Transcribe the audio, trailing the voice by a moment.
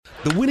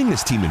The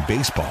winningest team in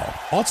baseball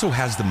also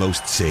has the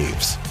most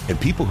saves, and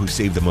people who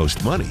save the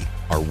most money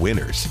are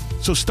winners.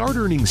 So start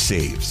earning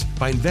saves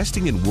by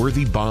investing in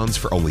worthy bonds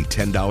for only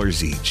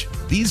 $10 each.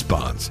 These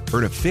bonds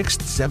earn a fixed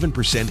 7%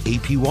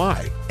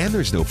 APY, and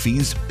there's no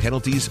fees,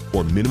 penalties,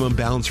 or minimum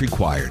balance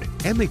required,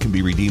 and they can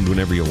be redeemed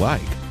whenever you like.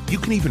 You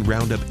can even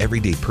round up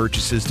everyday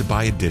purchases to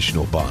buy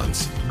additional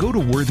bonds. Go to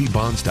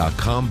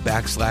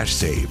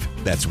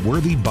worthybonds.com/save. That's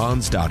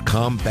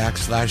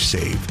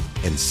worthybonds.com/save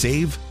and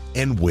save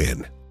and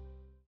win.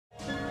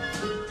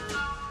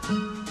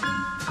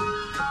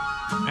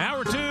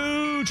 Hour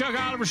 2, Chuck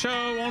Oliver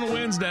Show on a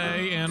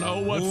Wednesday, and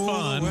oh, what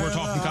fun. We're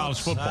talking college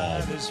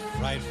football. It's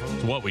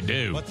what we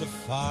do.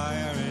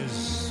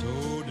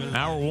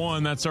 Hour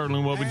 1, that's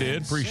certainly what we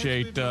did.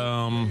 Appreciate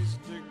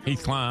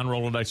Heath Klein,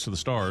 rolling dice to the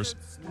stars.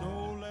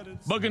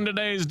 Booking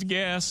today's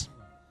guest,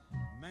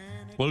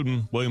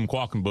 including William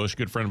Qualkenbush,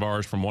 good friend of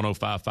ours from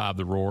 105.5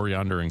 The Roar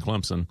yonder in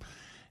Clemson.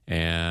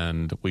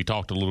 And we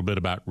talked a little bit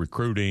about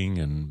recruiting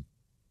and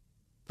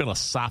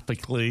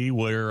philosophically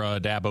where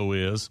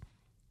Dabo is.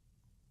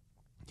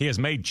 He has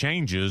made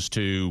changes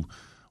to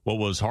what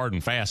was hard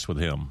and fast with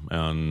him.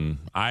 And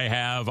I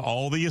have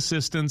all the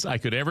assistants I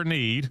could ever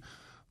need.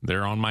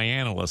 They're on my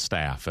analyst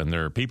staff, and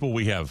they're people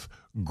we have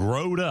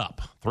growed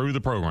up through the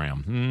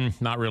program.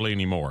 Not really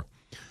anymore.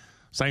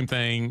 Same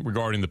thing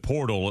regarding the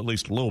portal, at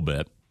least a little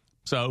bit.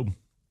 So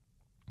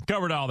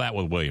covered all that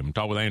with William.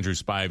 Talked with Andrew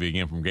Spivey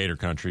again from Gator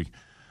Country.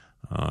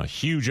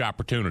 Huge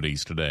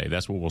opportunities today.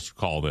 That's what we'll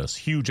call this.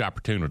 Huge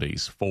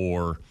opportunities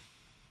for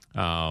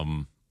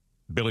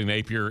Billy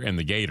Napier and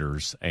the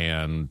Gators.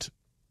 And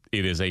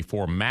it is a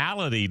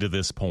formality to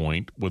this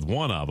point with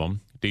one of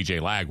them, DJ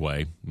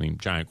Lagway,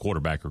 giant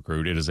quarterback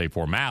recruit. It is a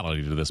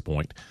formality to this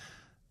point.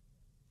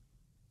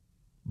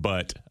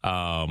 But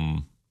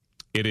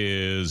it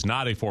is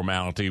not a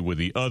formality with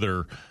the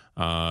other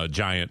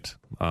giant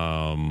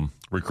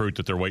recruit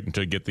that they're waiting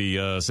to get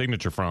the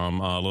signature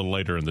from a little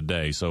later in the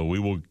day. So we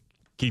will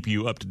keep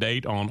you up to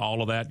date on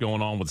all of that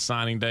going on with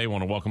signing day. I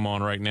want to welcome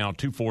on right now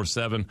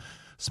 247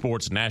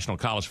 Sports National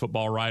College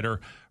Football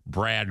writer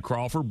Brad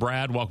Crawford.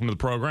 Brad, welcome to the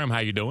program. How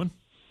you doing?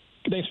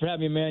 Thanks for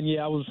having me, man.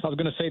 Yeah, I was going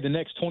to say the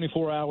next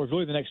 24 hours,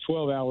 really the next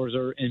 12 hours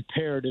are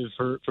imperative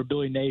for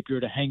Billy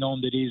Napier to hang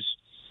on to these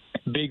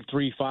big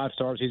 3-5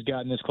 stars he's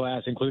got in this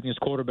class, including his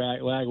quarterback,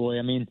 Lagway.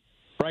 I mean,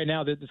 right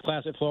now, this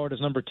class at Florida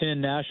is number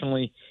 10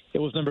 nationally. It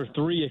was number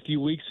 3 a few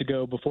weeks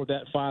ago before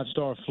that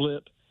 5-star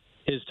flip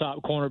his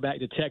top cornerback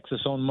to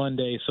Texas on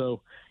Monday. So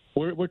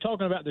we're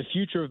talking about the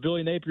future of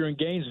Billy Napier in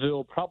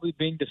Gainesville probably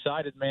being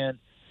decided, man,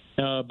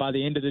 by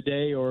the end of the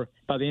day or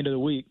by the end of the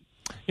week.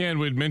 Yeah, and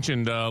we'd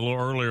mentioned a little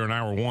earlier in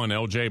hour 1,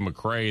 L.J.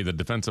 McCray, the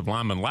defensive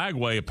lineman.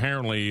 Lagway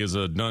apparently is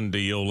a done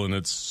deal, and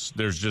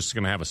there's just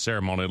going to have a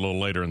ceremony a little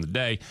later in the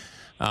day.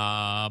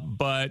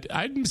 But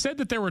I said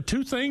that there were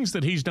 2 things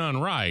that he's done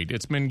right.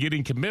 It's been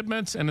getting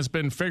commitments, and it's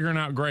been figuring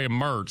out Graham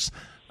Mertz.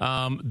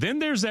 Then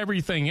there's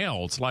everything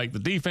else, like the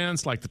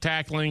defense, like the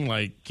tackling,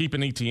 like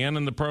keeping ETN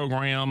in the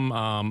program,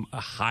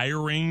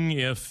 hiring,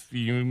 if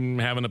you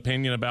have an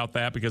opinion about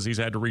that, because he's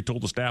had to retool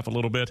the staff a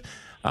little bit.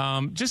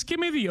 Just give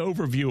me the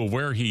overview of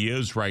where he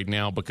is right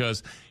now,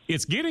 because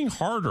it's getting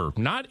harder,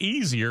 not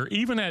easier,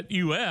 even at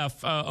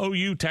UF.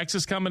 OU,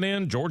 Texas coming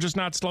in, Georgia's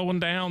not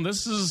slowing down.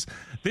 This is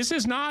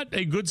not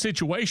a good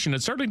situation.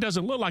 It certainly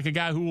doesn't look like a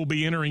guy who will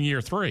be entering year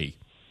 3.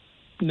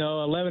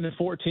 No,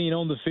 11-14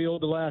 on the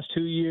field the last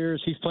 2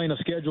 years. He's playing a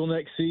schedule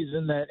next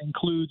season that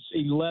includes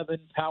 11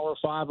 Power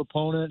 5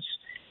 opponents,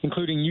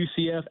 including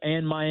UCF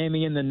and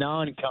Miami in the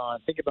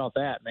non-con. Think about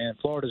that, man.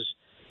 Florida's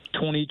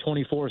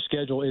 2024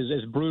 schedule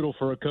is brutal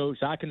for a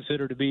coach I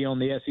consider to be on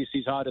the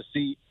SEC's hottest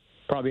seat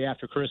probably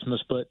after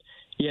Christmas. But,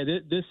 yeah,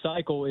 this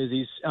cycle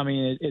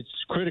it's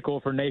critical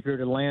for Napier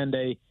to land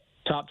a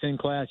top 10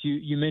 class.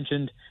 You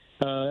mentioned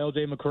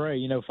L.J. McCray,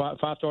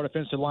 5-star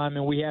defensive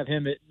lineman. We have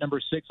him at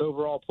number 6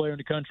 overall player in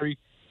the country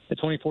at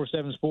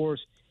 24/7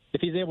 Sports.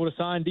 If he's able to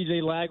sign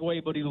DJ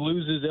Lagway, but he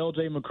loses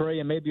L.J. McCray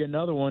and maybe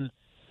another one,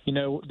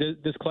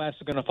 this class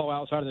is going to fall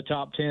outside of the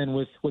top 10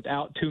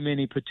 without too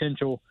many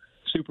potential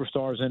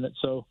superstars in it.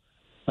 So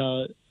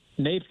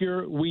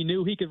Napier, we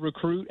knew he could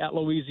recruit at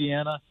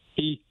Louisiana.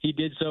 He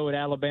did so at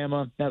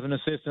Alabama as an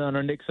assistant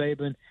under Nick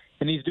Saban,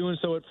 and he's doing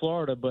so at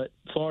Florida. But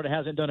Florida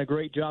hasn't done a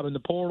great job in the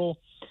portal.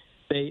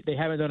 They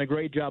haven't done a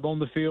great job on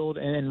the field,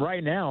 and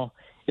right now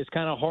it's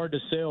kind of hard to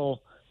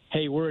sell,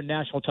 hey, we're a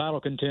national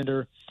title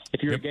contender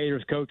if you're a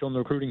Gators coach on the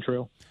recruiting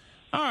trail.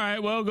 All right,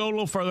 well, go a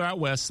little further out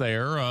west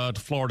there to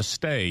Florida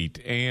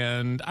State,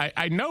 and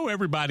I know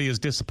everybody is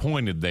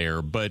disappointed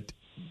there, but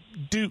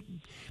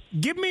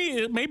give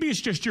me, maybe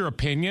it's just your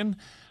opinion,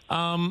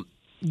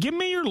 give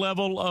me your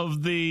level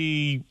of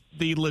the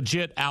the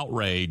legit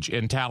outrage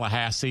in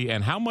Tallahassee,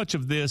 and how much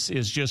of this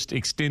is just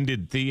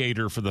extended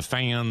theater for the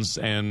fans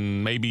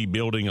and maybe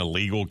building a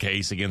legal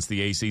case against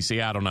the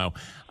ACC? I don't know.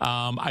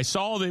 I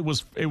saw that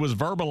it was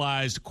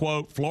verbalized,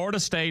 quote, Florida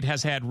State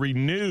has had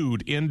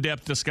renewed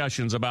in-depth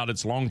discussions about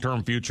its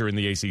long-term future in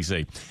the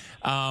ACC.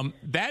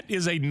 That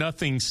is a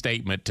nothing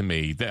statement to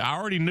me. I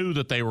already knew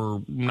that they were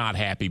not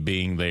happy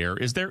being there.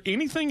 Is there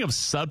anything of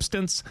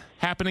substance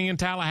happening in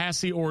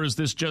Tallahassee, or is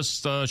this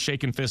just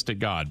shaking fist at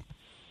God?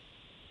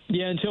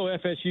 Yeah, until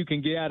FSU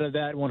can get out of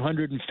that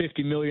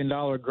 $150 million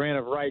grant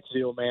of rights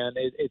deal, man,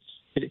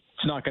 it's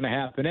not going to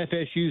happen.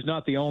 FSU's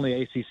not the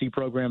only ACC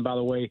program, by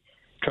the way,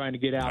 trying to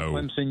get out. No.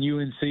 Clemson,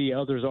 UNC,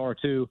 others are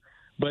too.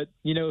 But,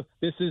 you know,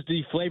 this is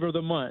the flavor of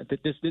the month.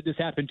 This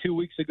happened 2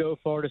 weeks ago.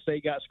 Florida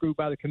State got screwed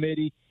by the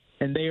committee,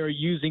 and they are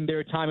using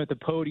their time at the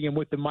podium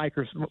with the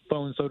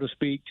microphone, so to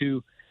speak,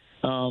 to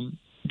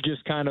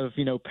just kind of,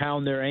 you know,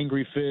 pound their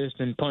angry fist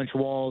and punch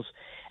walls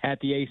at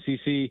the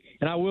ACC.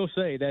 And I will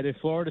say that if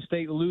Florida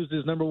State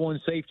loses number one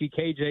safety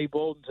KJ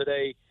Bolden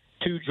today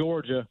to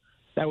Georgia,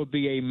 that would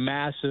be a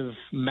massive,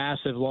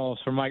 massive loss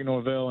for Mike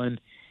Norvell and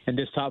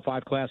this top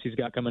 5 class he's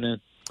got coming in.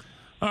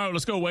 All right,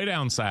 let's go way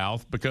down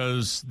south,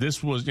 because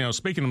this was, you know,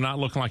 speaking of not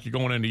looking like you're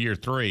going into year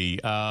 3,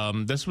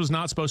 this was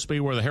not supposed to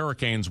be where the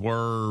Hurricanes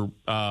were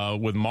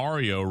with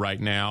Mario right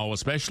now,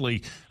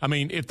 especially, I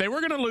mean, if they were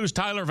going to lose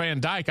Tyler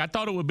Van Dyke, I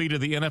thought it would be to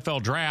the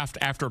NFL draft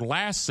after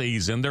last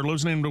season. They're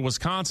losing him to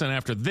Wisconsin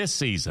after this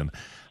season.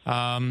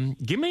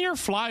 Give me your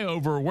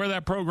flyover where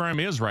that program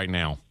is right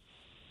now.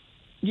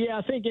 Yeah,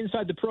 I think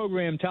inside the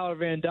program, Tyler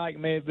Van Dyke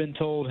may have been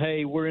told,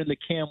 hey, we're in the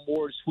Cam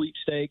Ward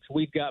sweepstakes.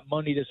 We've got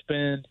money to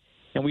spend,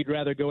 and we'd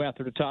rather go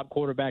after the top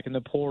quarterback in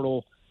the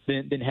portal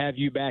than have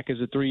you back as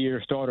a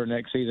 3-year starter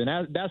next season.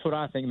 That's what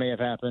I think may have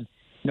happened.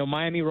 You know,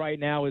 Miami right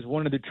now is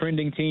one of the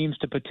trending teams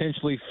to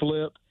potentially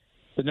flip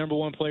the number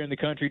one player in the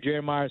country,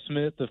 Jeremiah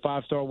Smith, the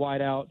 5-star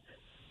wideout,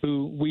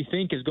 who we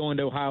think is going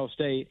to Ohio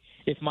State.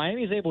 If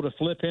Miami is able to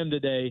flip him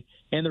today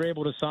and they're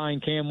able to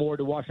sign Cam Ward,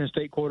 the Washington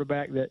State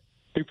quarterback that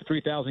threw for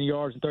 3,000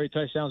 yards and 30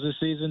 touchdowns this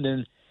season,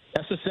 then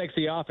that's a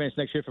sexy offense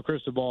next year for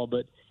Cristobal.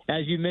 But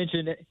as you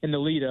mentioned in the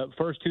lead-up,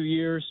 first 2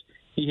 years,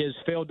 he has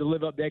failed to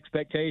live up to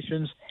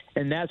expectations,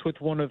 and that's with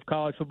one of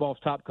college football's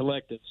top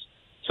collectives.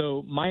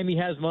 So Miami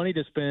has money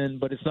to spend,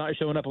 but it's not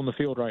showing up on the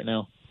field right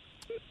now.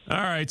 All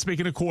right,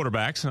 speaking of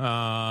quarterbacks,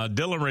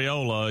 Dylan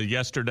Raiola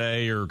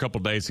yesterday or a couple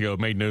of days ago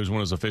made news when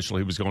it was official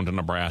he was going to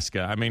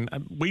Nebraska. I mean,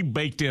 we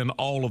baked in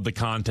all of the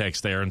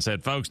context there and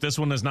said, folks, this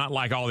one is not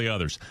like all the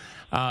others.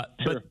 Sure.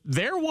 But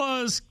there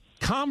was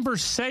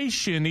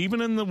conversation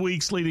even in the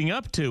weeks leading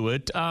up to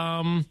it.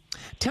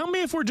 Tell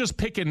me if we're just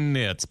picking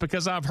nits,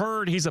 because I've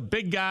heard he's a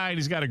big guy and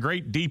he's got a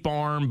great deep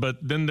arm, but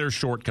then there's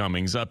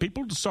shortcomings.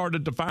 People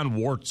started to find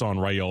warts on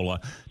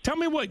Raiola. Tell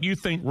me what you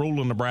think Rhule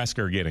and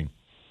Nebraska are getting.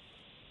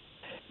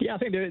 Yeah, I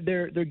think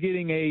they're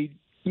getting a,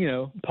 you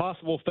know,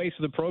 possible face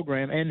of the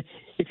program. And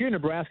if you're a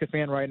Nebraska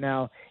fan right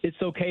now, it's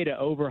okay to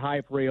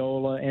overhype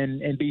Raiola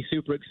and be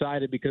super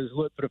excited because,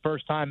 look, for the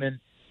first time in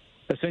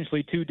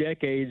essentially 2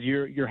 decades,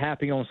 you're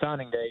happy on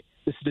signing day.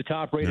 This is the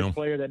top-rated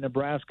player that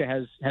Nebraska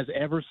has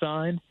ever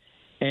signed,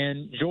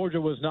 and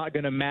Georgia was not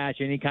going to match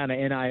any kind of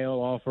NIL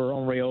offer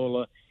on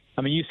Raiola.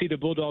 I mean, you see the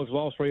Bulldogs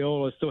lost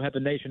Raiola, still have the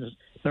nation's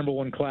number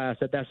one class.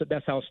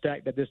 That's how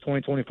stacked that this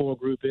 2024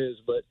 group is.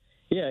 But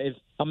yeah, if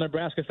I'm a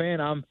Nebraska fan,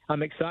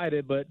 I'm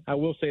excited, but I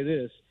will say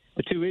this.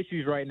 The 2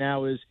 issues right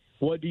now is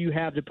what do you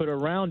have to put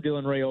around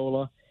Dylan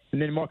Raiola,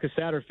 and then Marcus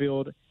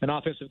Satterfield, an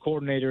offensive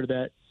coordinator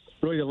that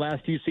really the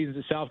last few seasons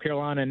at South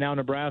Carolina and now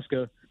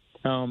Nebraska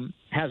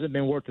hasn't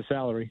been worth the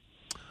salary.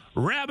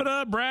 Wrap it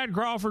up, Brad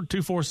Crawford,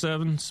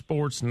 247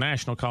 Sports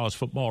national college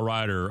football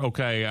writer.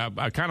 Okay,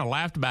 I kind of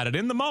laughed about it.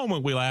 In the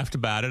moment, we laughed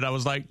about it. I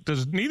was like,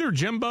 does neither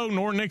Jimbo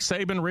nor Nick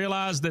Saban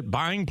realize that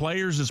buying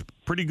players is a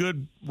pretty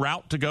good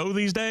route to go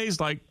these days?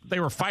 Like, they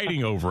were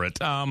fighting over it.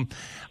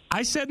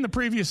 I said in the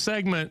previous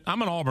segment,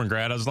 I'm an Auburn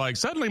grad. I was like,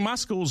 suddenly my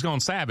school's gone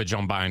savage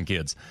on buying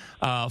kids.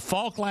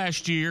 Falk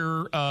last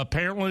year,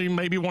 apparently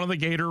maybe one of the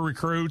Gator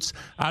recruits.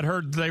 I'd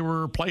heard they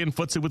were playing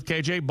footsie with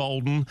KJ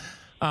Bolden.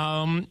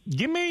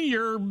 Give me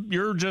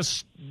your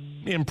just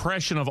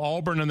impression of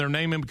Auburn and their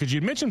name, because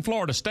you mentioned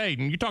Florida State,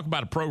 and you talk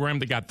about a program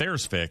that got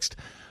theirs fixed.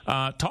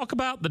 Talk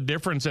about the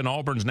difference in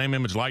Auburn's name,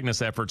 image,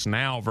 likeness efforts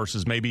now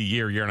versus maybe a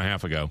year and a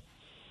half ago.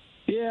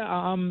 Yeah,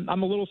 I'm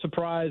a little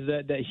surprised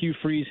that Hugh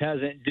Freeze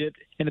hasn't dipped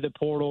into the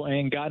portal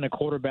and gotten a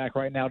quarterback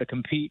right now to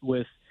compete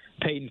with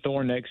Peyton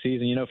Thorne next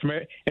season. You know, from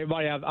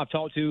everybody I've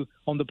talked to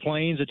on the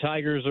Plains, the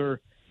Tigers are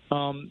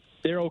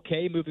they're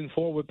okay moving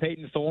forward with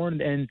Peyton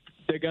Thorne, and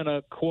they're going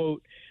to,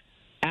 quote,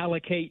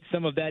 allocate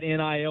some of that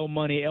NIL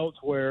money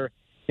elsewhere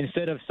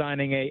instead of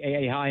signing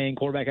a high-end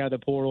quarterback out of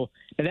the portal.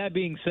 And that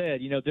being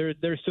said, you know,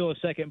 there's still a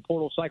second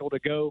portal cycle to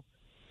go.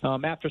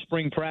 After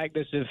spring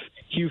practice, if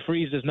Hugh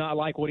Freeze does not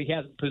like what he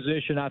has in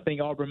position, I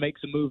think Auburn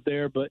makes a move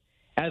there. But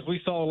as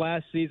we saw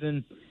last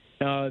season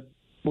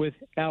with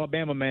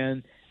Alabama,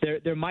 man,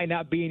 there might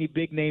not be any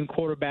big-name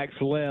quarterbacks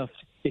left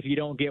if you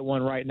don't get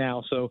one right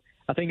now. So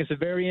I think it's a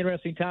very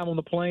interesting time on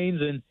the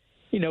Plains, and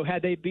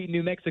had they beat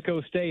New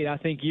Mexico State, I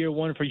think year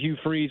one for Hugh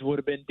Freeze would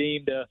have been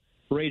deemed a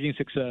raging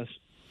success.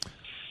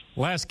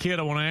 Last kid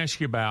I want to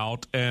ask you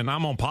about, and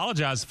I'm going to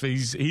apologize if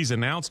he's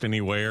announced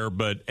anywhere,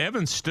 but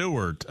Evan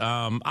Stewart.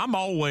 I'm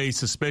always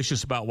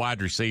suspicious about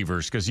wide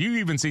receivers because you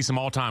even see some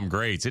all-time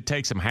greats. It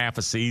takes them half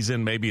a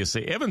season, maybe a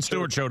season. Evan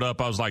Stewart showed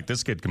up. I was like,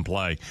 this kid can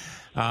play.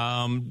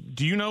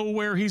 Do you know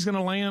where he's going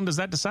to land? Is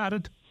that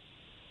decided?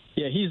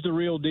 Yeah, he's the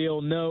real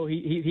deal. No,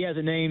 he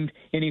hasn't named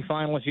any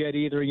finalists yet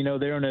either.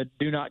 They're in a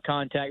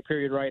do-not-contact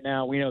period right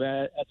now. We know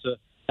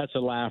that's a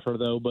laugher,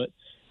 though, but –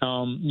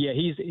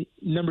 he's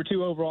number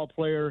 2 overall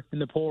player in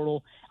the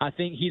portal. I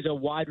think he's a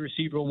wide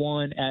receiver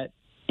 1 at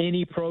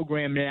any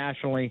program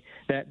nationally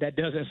that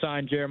doesn't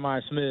sign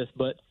Jeremiah Smith.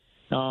 But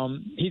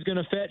he's going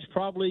to fetch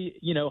probably,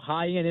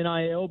 high-end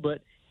NIL.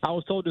 But I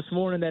was told this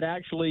morning that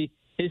actually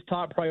his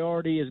top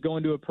priority is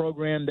going to a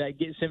program that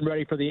gets him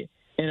ready for the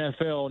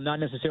NFL, not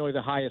necessarily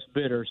the highest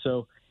bidder.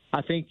 So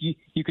I think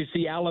you could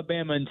see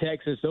Alabama and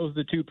Texas. Those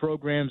are the 2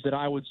 programs that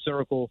I would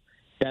circle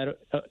that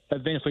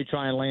eventually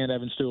try and land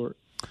Evan Stewart.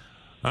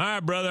 All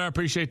right, brother. I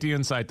appreciate the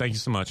insight. Thank you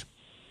so much.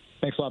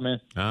 Thanks a lot, man.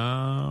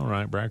 All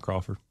right, Brad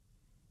Crawford,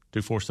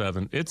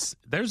 247. It's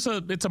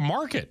a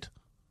market.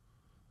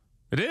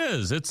 It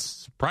is.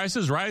 It's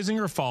prices rising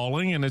or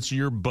falling, and it's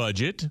your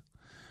budget.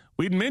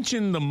 We'd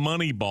mentioned the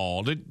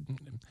Moneyball.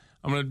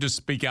 I'm going to just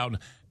speak out.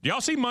 Did y'all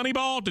see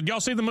Moneyball? Did y'all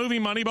see the movie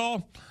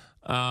Moneyball?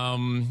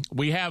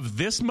 We have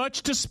this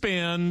much to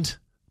spend.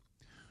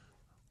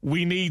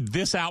 We need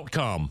this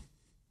outcome.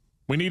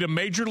 We need a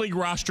major league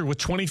roster with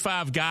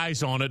 25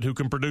 guys on it who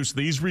can produce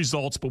these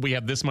results, but we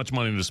have this much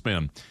money to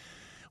spend.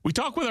 We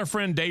talk with our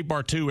friend Dave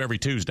Bartu every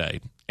Tuesday,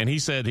 and he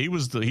said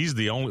he's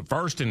the only,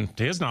 first and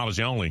to his knowledge,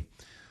 the only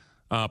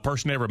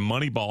person to ever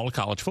Moneyball a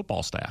college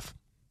football staff.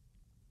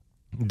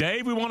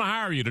 Dave, we want to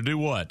hire you to do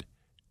what?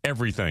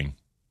 Everything.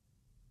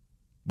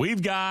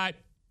 We've got,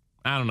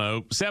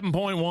 7.1,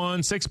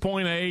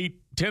 6.8,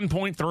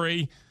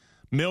 $10.3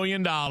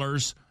 million.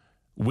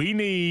 We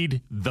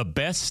need the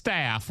best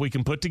staff we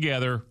can put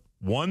together,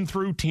 1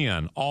 through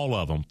 10, all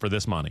of them, for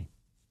this money.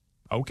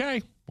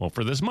 Okay, well,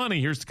 for this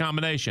money, here's the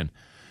combination.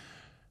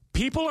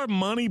 People are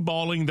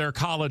moneyballing their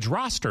college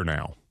roster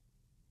now.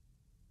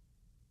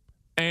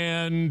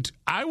 And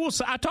I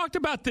talked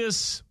about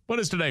this, what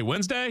is today,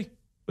 Wednesday?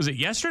 Was it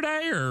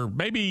yesterday or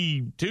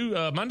maybe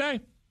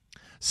Monday?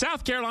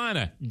 South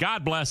Carolina,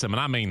 God bless them, and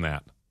I mean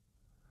that.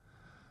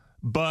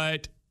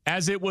 But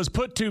as it was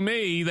put to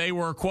me, they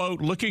were,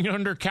 quote, looking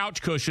under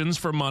couch cushions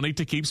for money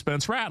to keep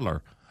Spence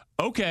Rattler.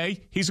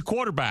 Okay, he's a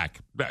quarterback,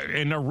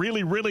 and a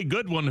really, really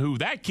good one who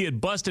that kid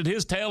busted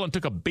his tail and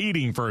took a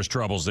beating for his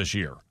troubles this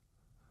year.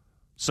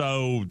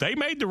 So they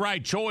made the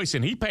right choice,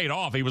 and he paid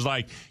off. He was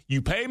like,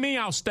 you pay me,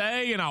 I'll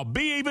stay, and I'll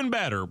be even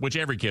better, which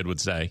every kid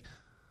would say.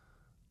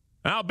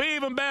 I'll be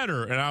even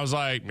better. And I was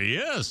like,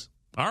 yes.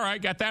 All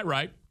right, got that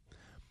right.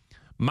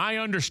 My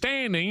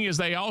understanding is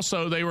they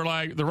were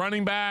like, the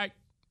running back,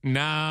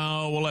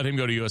 no, we'll let him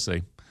go to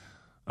USC.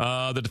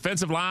 The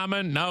defensive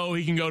lineman, no,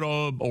 he can go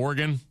to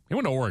Oregon. He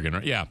went to Oregon,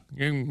 right? Yeah,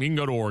 he can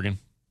go to Oregon.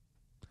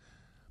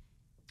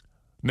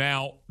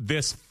 Now,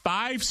 this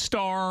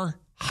 5-star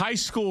high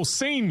school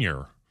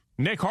senior,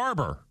 Nick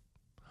Harbor,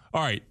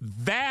 all right,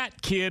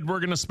 that kid we're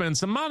going to spend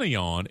some money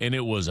on, and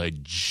it was a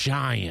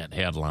giant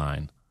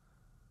headline.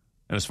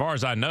 And as far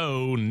as I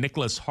know,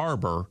 Nicholas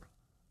Harbor,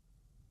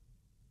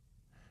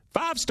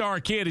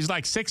 5-star kid, he's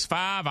like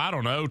 6'5",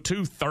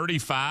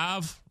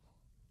 235.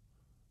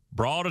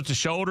 Broad at the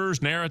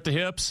shoulders, narrow at the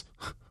hips.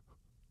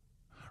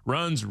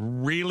 Runs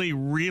really,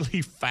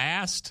 really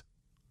fast.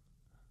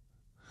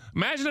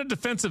 Imagine a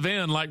defensive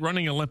end like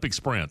running Olympic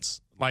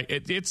sprints. Like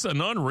it's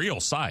an unreal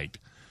sight.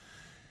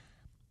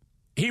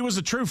 He was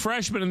a true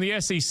freshman in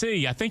the SEC.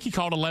 I think he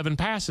caught 11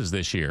 passes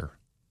this year.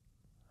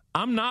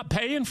 I'm not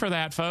paying for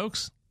that,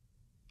 folks.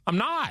 I'm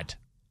not.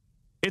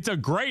 It's a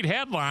great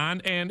headline,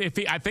 and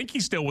I think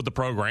he's still with the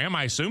program.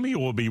 I assume he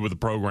will be with the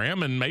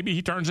program, and maybe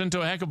he turns into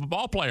a heck of a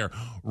ball player.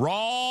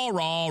 Raw.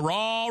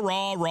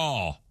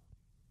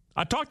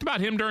 I talked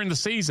about him during the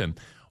season.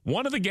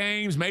 One of the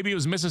games, maybe it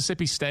was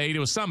Mississippi State, it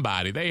was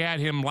somebody. They had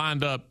him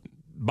lined up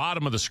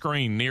bottom of the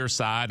screen, near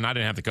side, and I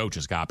didn't have the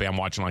coach's copy. I'm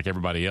watching like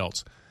everybody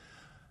else.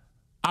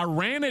 I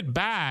ran it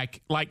back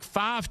like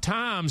 5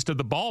 times to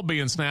the ball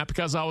being snapped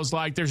because I was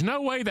like, there's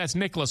no way that's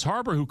Nicholas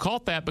Harbor who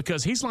caught that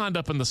because he's lined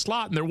up in the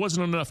slot and there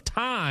wasn't enough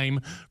time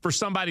for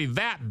somebody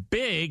that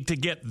big to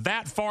get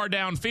that far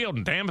downfield.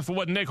 And damn if it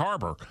wasn't Nick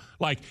Harbor.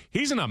 Like,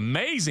 he's an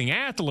amazing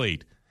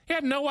athlete. He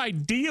had no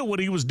idea what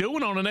he was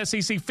doing on an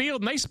SEC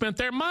field, and they spent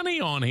their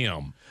money on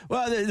him.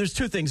 Well, there's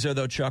 2 things there,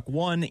 though, Chuck.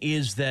 One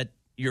is that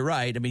you're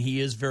right. I mean, he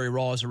is very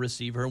raw as a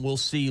receiver, and we'll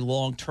see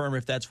long-term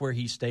if that's where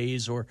he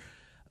stays or –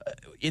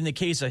 in the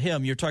case of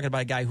him, you're talking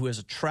about a guy who has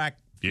a track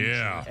future.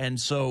 Yeah. And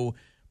so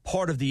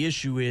part of the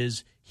issue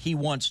is he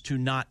wants to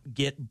not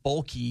get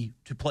bulky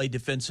to play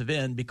defensive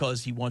end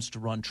because he wants to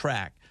run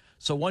track.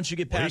 So once you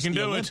get past the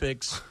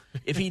Olympics,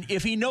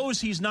 if he knows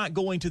he's not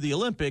going to the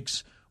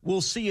Olympics,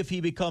 we'll see if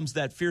he becomes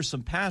that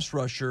fearsome pass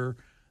rusher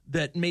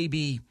that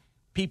maybe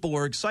people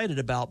are excited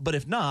about. But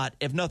if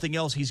nothing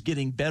else, he's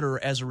getting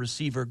better as a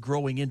receiver,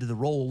 growing into the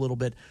role a little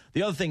bit.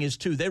 The other thing is,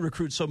 too, they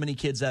recruit so many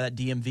kids out of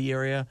that DMV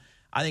area.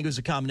 I think it was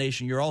a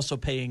combination. You're also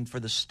paying for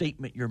the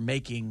statement you're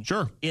making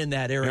in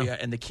that area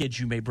and the kids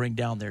you may bring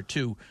down there,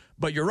 too.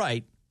 But you're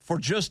right. For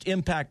just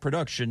impact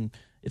production,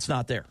 it's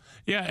not there.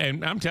 Yeah,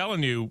 and I'm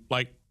telling you,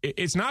 like,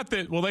 it's not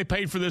that, well, they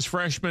paid for this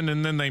freshman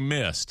and then they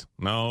missed.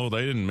 No,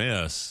 they didn't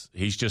miss.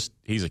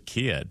 He's a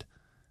kid.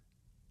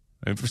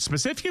 And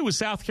specifically with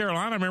South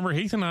Carolina, I remember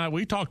Heath and I,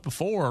 we talked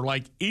before,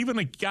 like even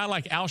a guy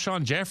like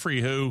Alshon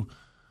Jeffrey, who,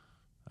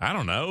 I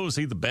don't know, is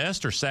he the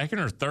best or second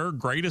or third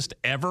greatest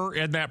ever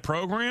in that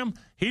program?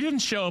 He didn't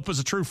show up as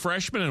a true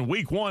freshman in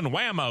week one,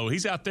 whammo.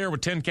 He's out there with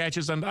 10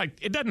 catches. And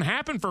it doesn't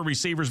happen for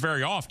receivers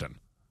very often.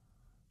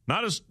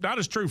 Not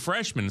as true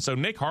freshmen. So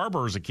Nick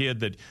Harbor is a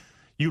kid that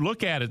you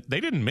look at it, they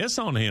didn't miss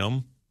on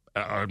him.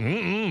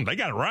 They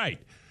got it right.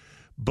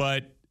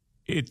 But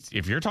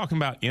if you're talking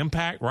about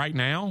impact right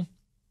now,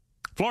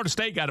 Florida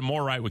State got it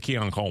more right with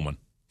Keon Coleman.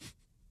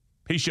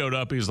 He showed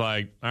up. He's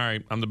like, all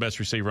right, I'm the best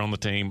receiver on the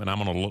team, and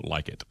I'm going to look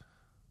like it.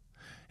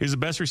 He's the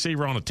best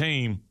receiver on a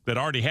team that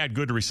already had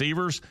good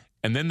receivers,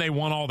 and then they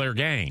won all their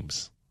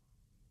games.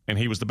 And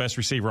he was the best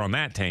receiver on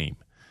that team.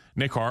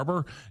 Nick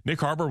Harbor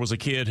was a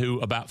kid who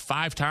about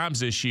 5 times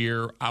this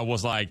year, I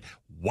was like,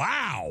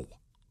 wow.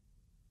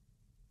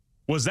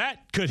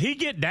 Could he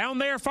get down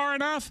there far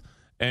enough?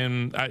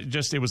 And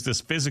it was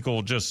this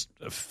physical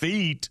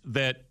feat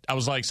that I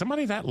was like,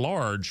 somebody that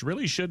large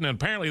really shouldn't. And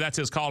apparently that's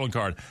his calling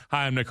card.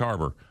 Hi, I'm Nick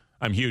Harbor.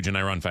 I'm huge and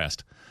I run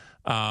fast.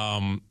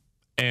 And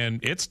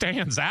it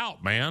stands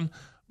out, man.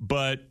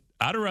 But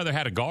I'd have rather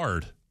had a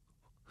guard.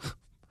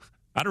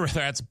 I'd have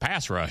rather had some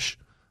pass rush.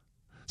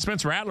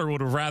 Spencer Rattler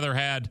would have rather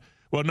had,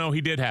 well, no,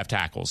 he did have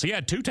tackles. He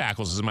had 2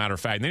 tackles, as a matter of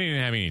fact. Then he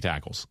didn't have any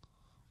tackles.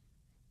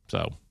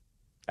 So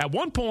at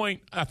one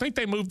point, I think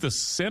they moved the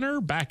center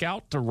back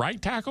out to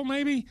right tackle,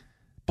 maybe.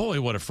 Boy,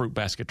 what a fruit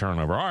basket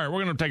turnover. All right,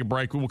 we're going to take a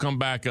break. We will come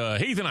back.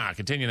 Heath and I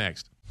continue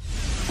next.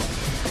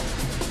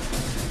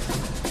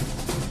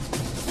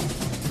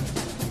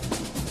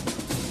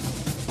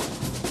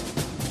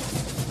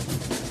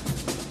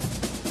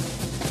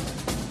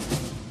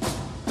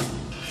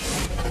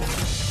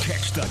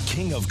 The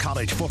king of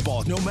college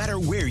football, no matter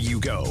where you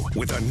go,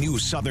 with a new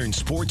Southern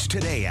Sports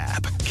Today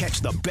app.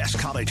 Catch the best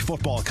college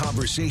football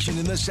conversation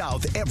in the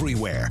South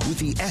everywhere with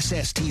the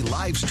SST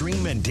live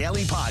stream and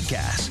daily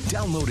podcast.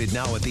 Downloaded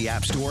now at the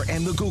App Store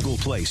and the Google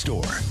Play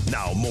Store.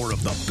 Now more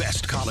of the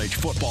best college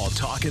football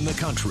talk in the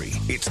country.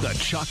 It's the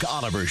Chuck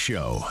Oliver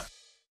Show.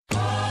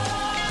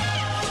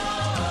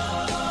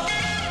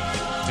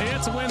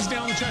 It's a Wednesday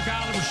on the Chuck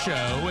Oliver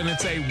Show, and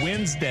it's a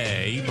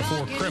Wednesday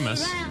before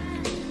Christmas.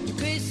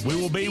 We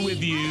will be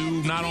with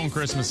you not on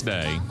Christmas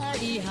Day,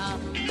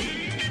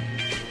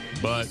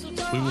 but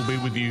we will be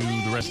with you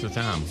the rest of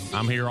the time.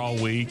 I'm here all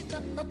week.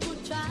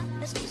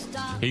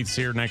 Heath's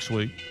here next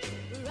week.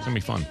 It's going to be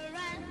fun.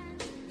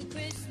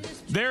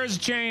 There is a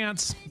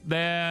chance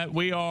that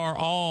we are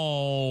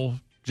all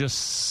just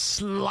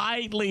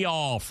slightly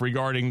off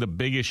regarding the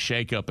biggest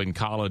shakeup in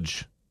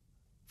college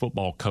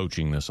football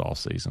coaching this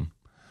offseason.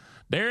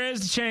 There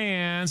is a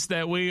chance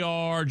that we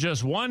are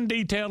just one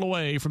detail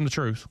away from the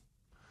truth.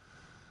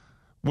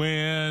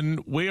 When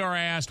we are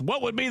asked,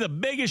 what would be the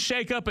biggest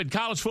shakeup in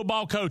college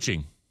football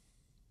coaching?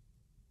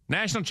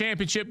 National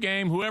championship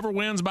game, whoever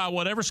wins by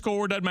whatever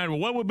score, doesn't matter.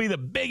 What would be the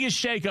biggest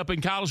shakeup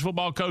in college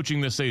football coaching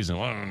this season?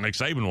 Well, Nick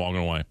Saban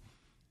walking away.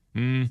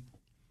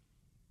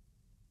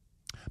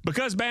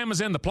 Because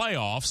Bama's in the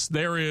playoffs,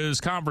 there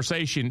is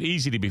conversation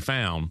easy to be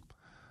found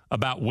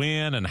about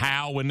when and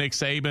how with Nick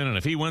Saban. And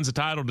if he wins the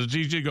title, does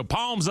GG go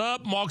palms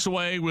up and walks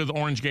away with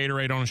orange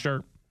Gatorade on his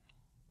shirt?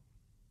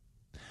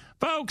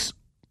 Folks,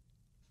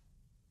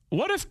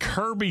 what if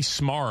Kirby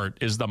Smart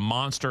is the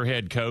monster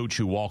head coach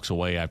who walks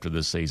away after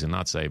this season,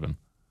 not Saban?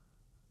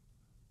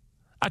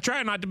 I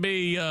try not to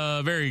be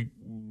very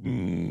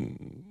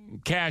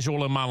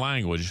casual in my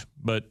language,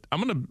 but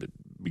I'm going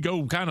to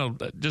go kind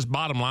of just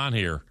bottom line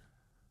here.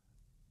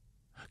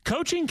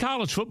 Coaching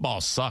college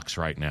football sucks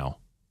right now.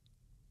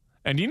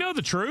 And you know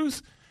the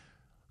truth?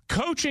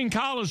 Coaching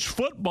college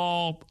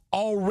football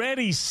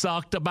already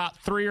sucked about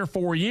 3 or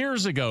 4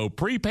 years ago.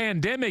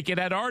 Pre-pandemic, it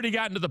had already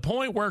gotten to the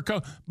point where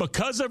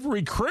because of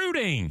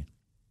recruiting,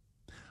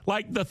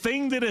 like the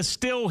thing that is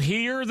still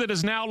here that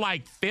is now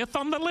like 5th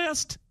on the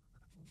list.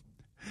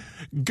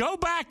 Go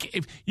back.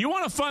 If you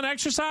want a fun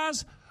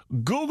exercise,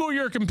 Google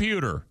your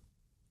computer.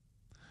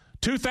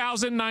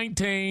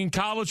 2019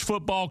 college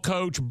football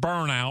coach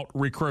burnout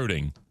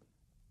recruiting.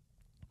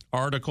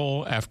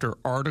 Article after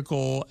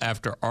article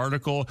after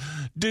article.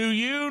 Do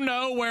you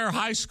know where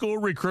high school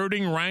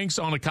recruiting ranks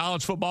on a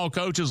college football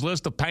coach's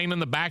list of pain in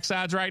the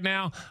backsides right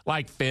now?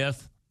 Like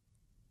 5th.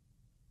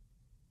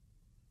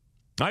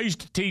 I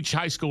used to teach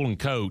high school and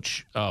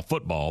coach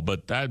football,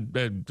 but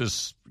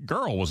this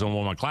girl was in one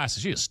of my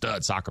classes. She's a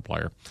stud soccer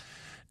player.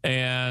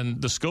 And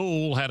the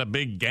school had a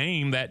big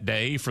game that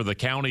day for the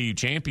county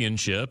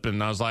championship.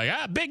 And I was like,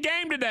 big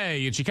game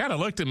today. And she kind of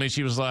looked at me.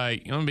 She was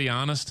like, you want to be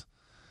honest?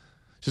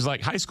 She's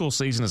like, high school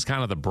season is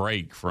kind of the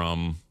break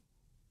from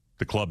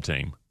the club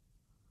team.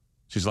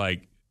 She's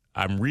like,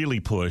 I'm really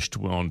pushed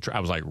on. I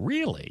was like,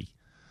 really?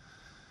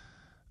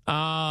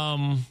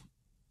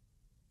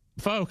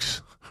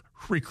 Folks,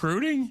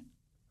 recruiting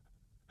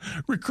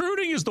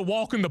is the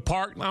walk in the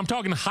park. I'm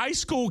talking high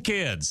school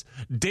kids.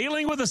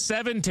 Dealing with a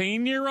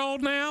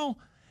 17-year-old now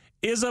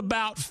is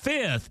about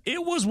fifth.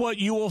 It was what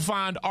you will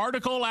find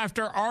article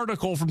after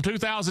article from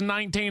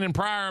 2019 and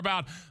prior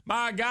about,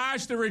 my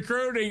gosh, the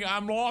recruiting,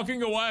 I'm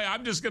walking away.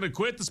 I'm just going to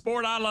quit the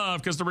sport I love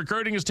because the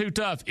recruiting is too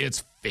tough.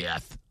 It's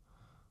fifth.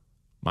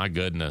 My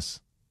goodness.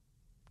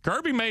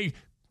 Kirby may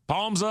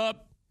palms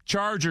up,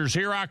 Chargers,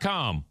 here I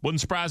come.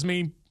 Wouldn't surprise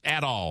me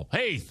at all.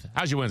 Heath,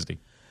 how's your Wednesday?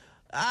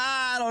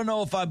 I don't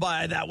know if I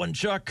buy that one,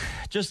 Chuck,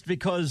 just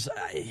because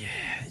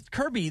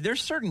Kirby,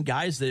 there's certain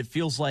guys that it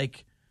feels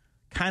like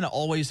kind of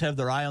always have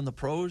their eye on the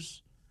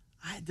pros.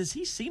 Does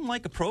he seem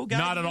like a pro guy?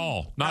 Not at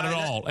all. Not at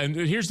all. And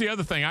here's the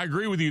other thing. I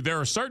agree with you. There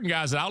are certain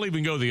guys that I'll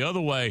even go the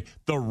other way.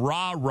 The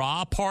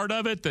rah-rah part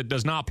of it that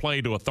does not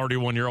play to a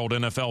 31-year-old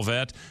NFL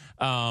vet.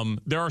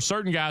 There are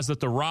certain guys that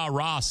the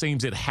rah-rah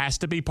seems it has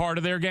to be part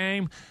of their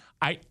game.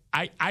 I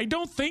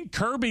don't think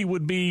Kirby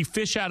would be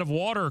fish out of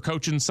water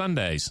coaching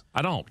Sundays.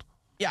 I don't.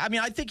 Yeah, I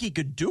mean, I think he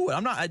could do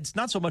it. It's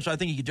not so much I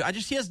think he could do it.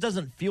 He just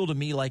doesn't feel to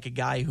me like a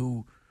guy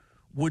who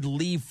would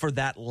leave for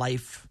that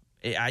life.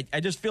 I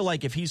just feel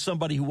like if he's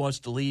somebody who wants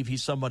to leave,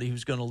 he's somebody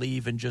who's going to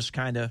leave and just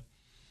kind of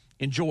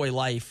enjoy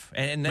life.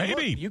 And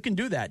maybe look, you can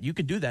do that. You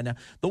can do that. Now,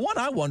 the one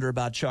I wonder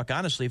about, Chuck,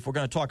 honestly, if we're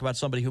going to talk about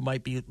somebody who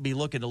might be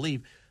looking to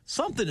leave,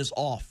 something is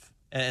off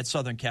at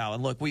Southern Cal.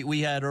 And look,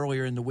 we had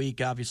earlier in the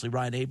week, obviously,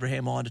 Ryan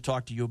Abraham on to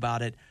talk to you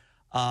about it.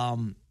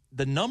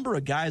 The number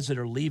of guys that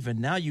are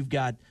leaving, now you've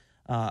got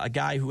a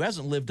guy who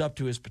hasn't lived up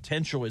to his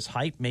potential, his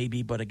hype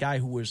maybe, but a guy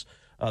who was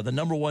the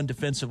number one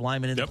defensive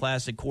lineman in the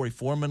class, and Corey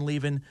Foreman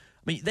leaving.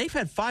 I mean, they've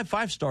had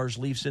 5 stars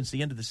leave since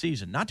the end of the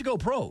season. Not to go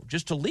pro,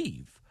 just to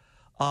leave.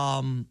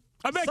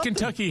 I bet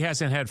Kentucky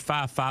hasn't had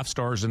 5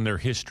 stars in their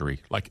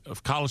history. Like,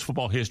 of college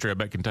football history, I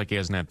bet Kentucky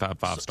hasn't had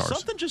 5 stars.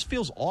 Something just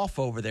feels off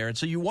over there. And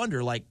so you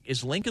wonder, like,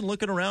 is Lincoln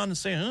looking around and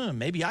saying,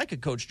 maybe I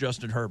could coach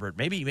Justin Herbert.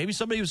 Maybe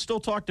somebody would still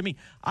talk to me.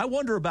 I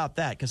wonder about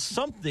that because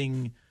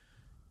something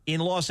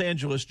in Los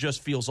Angeles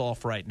just feels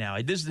off right now.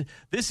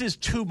 This is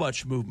too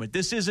much movement.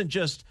 This isn't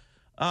just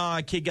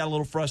a kid got a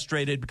little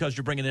frustrated because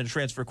you're bringing in a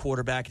transfer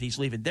quarterback and he's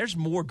leaving. There's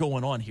more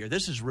going on here.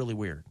 This is really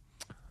weird.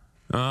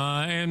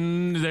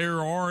 And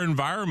there are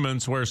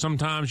environments where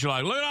sometimes you're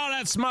like, look at all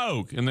that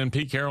smoke. And then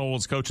Pete Carroll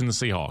was coaching the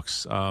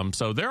Seahawks.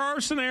 So there are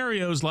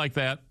scenarios like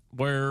that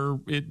where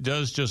it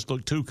does just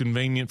look too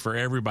convenient for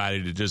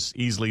everybody to just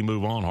easily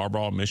move on.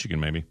 Harbaugh,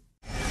 Michigan, maybe.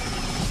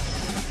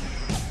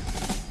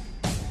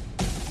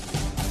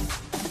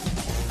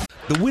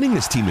 The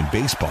winningest team in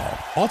baseball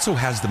also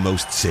has the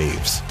most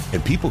saves,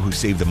 and people who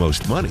save the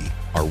most money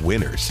are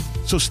winners.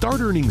 So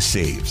start earning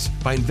saves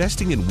by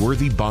investing in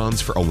worthy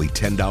bonds for only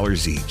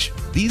 $10 each.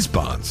 These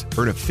bonds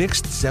earn a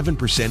fixed 7%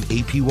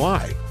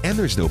 APY, and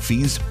there's no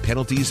fees,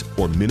 penalties,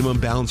 or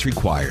minimum balance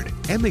required,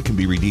 and they can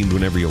be redeemed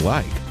whenever you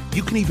like.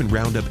 You can even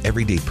round up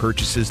everyday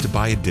purchases to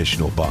buy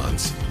additional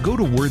bonds. Go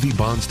to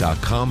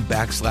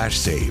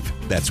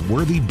worthybonds.com/save. That's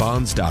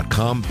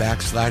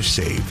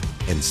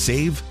worthybonds.com/save and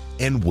save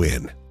and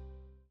win.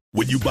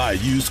 When you buy a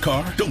used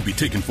car, don't be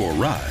taken for a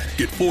ride.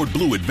 Get Ford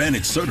Blue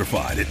Advantage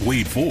certified at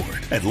Wade Ford,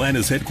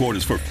 Atlanta's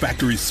headquarters for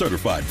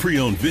factory-certified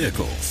pre-owned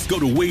vehicles. Go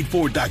to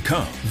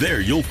WadeFord.com. There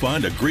you'll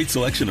find a great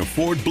selection of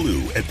Ford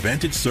Blue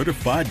Advantage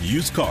certified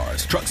used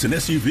cars, trucks, and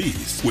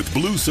SUVs. With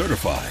Blue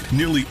certified,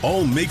 nearly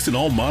all makes and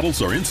all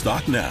models are in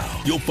stock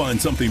now. You'll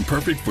find something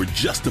perfect for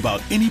just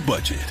about any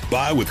budget.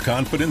 Buy with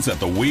confidence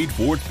at the Wade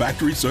Ford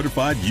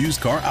factory-certified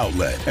used car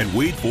outlet at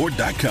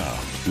WadeFord.com.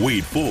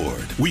 Wade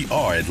Ford. We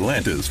are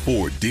Atlanta's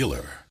Ford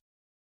dealer.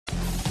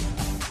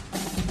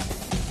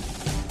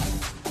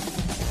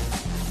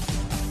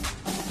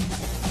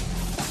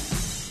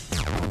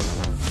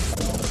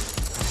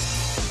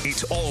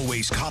 It's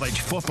always college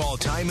football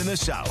time in the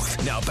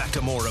South. Now back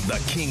to more of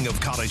the king of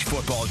college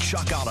football,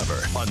 Chuck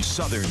Oliver, on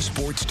Southern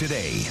Sports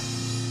Today.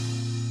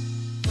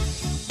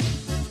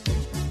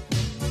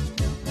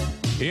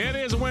 It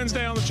is a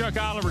Wednesday on the Chuck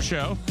Oliver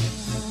Show.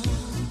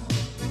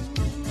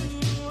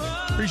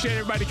 Appreciate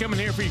everybody coming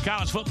here for your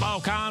college football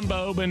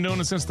combo. Been doing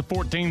it since the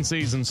 14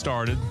 season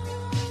started.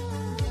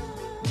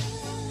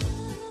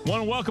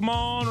 Want to welcome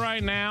on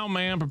right now,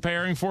 man,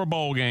 preparing for a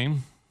bowl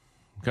game,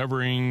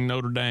 covering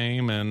Notre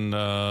Dame. And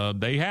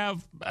they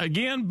have,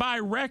 again, by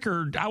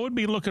record, I would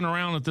be looking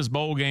around at this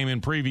bowl game in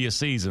previous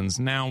seasons.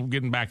 Now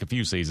getting back a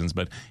few seasons,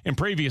 but in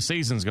previous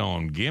seasons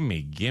going,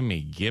 gimme,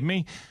 gimme,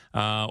 gimme.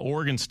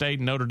 Oregon State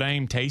and Notre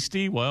Dame,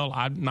 tasty. Well,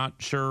 I'm not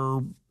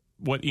sure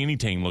what any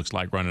team looks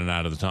like running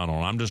out of the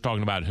tunnel. I'm just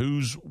talking about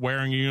who's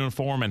wearing a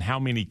uniform and how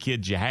many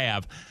kids you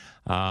have.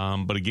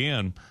 But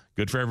again,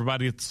 good for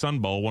everybody at the Sun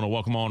Bowl. Want to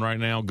welcome on right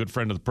now, good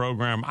friend of the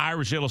program,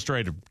 Irish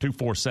Illustrated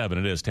 247.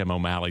 It is Tim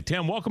O'Malley.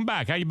 Tim, welcome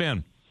back. How you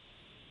been?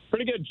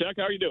 Pretty good, Chuck.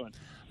 How are you doing?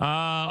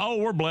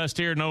 We're blessed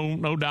here,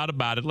 no doubt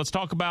about it. Let's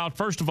talk about,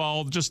 first of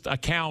all, just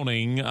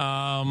accounting.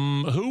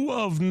 Who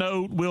of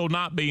note will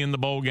not be in the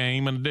bowl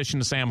game in addition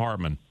to Sam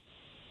Hartman?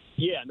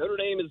 Yeah, Notre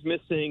Dame is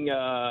missing,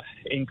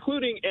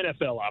 including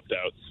NFL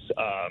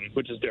opt-outs,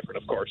 which is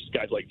different, of course.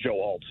 Guys like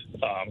Joe Alt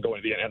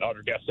going to the and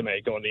Audrey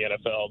Guestimate going to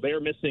the NFL. They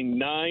are missing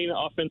 9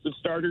 offensive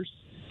starters,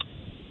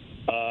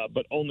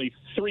 but only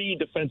 3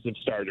 defensive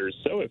starters.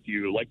 So if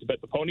you like to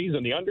bet the ponies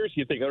and the unders,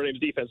 you think Notre Dame's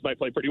defense might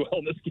play pretty well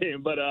in this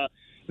game. But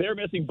they're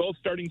missing both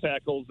starting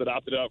tackles that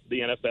opted out for the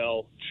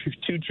NFL,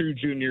 2 true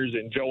juniors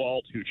in Joe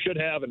Alt, who should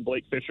have, and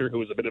Blake Fisher, who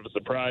was a bit of a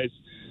surprise.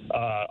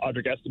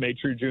 Audrey Guestimate,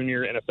 true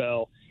junior,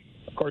 NFL.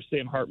 Of course,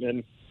 Sam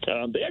Hartman.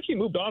 They actually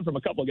moved on from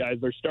a couple of guys.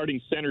 Their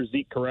starting center,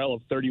 Zeke Correll,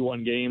 of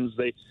 31 games.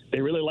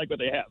 They really like what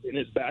they have in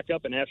his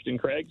backup and Ashton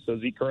Craig. So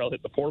Zeke Correll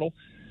hit the portal.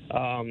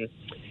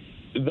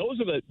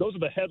 Those are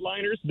the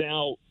headliners.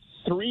 Now,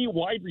 3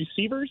 wide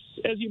receivers,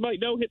 as you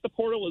might know, hit the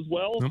portal as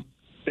well. Yep.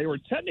 They were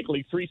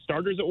technically 3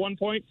 starters at one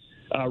point.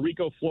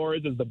 Rico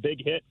Flores is the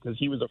big hit because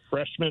he was a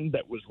freshman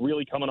that was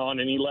really coming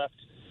on, and he left.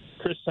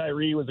 Chris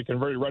Tyree was a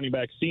converted running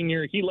back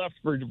senior. He left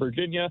for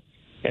Virginia.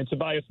 And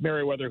Tobias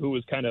Merriweather, who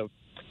was kind of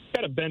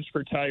benched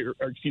for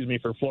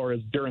for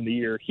Flores during the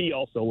year, he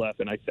also left,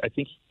 and I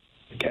think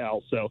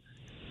Cal. So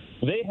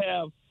they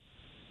have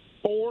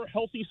 4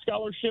 healthy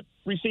scholarship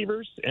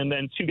receivers, and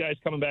then 2 guys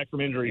coming back from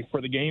injury for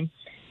the game,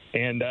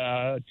 and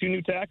 2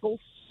 new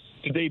tackles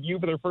to debut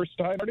for their first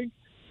time starting.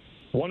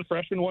 1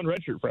 freshman, 1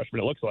 redshirt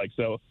freshman, it looks like.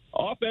 So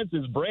offense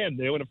is brand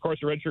new, and, of course,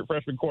 a redshirt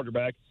freshman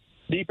quarterback.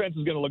 Defense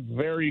is going to look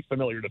very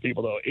familiar to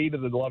people, though. 8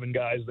 of the 11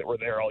 guys that were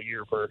there all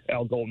year for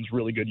Al Golden's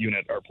really good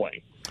unit are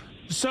playing.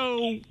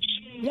 So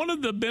one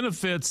of the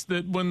benefits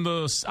that when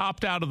the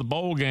opt-out of the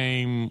bowl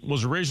game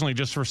was originally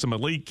just for some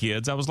elite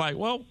kids, I was like,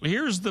 well,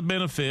 here's the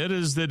benefit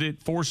is that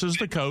it forces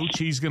the coach.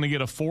 He's going to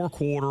get a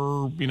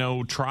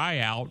 4-quarter,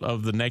 tryout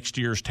of the next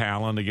year's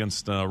talent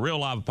against a real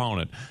live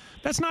opponent.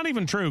 That's not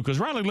even true because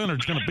Riley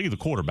Leonard's going to be the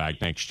quarterback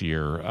next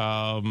year.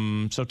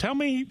 So tell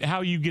me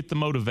how you get the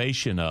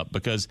motivation up,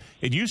 because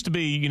it used to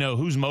be,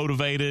 who's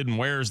motivated and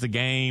where's the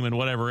game and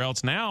whatever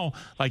else. Now,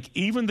 like,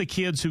 even the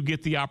kids who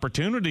get the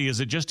opportunity,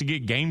 is it just to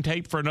get game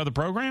tape for another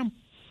program?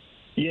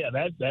 Yeah,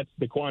 that's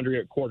the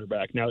quandary at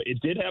quarterback. Now, it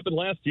did happen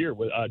last year.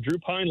 Drew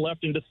Pine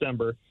left in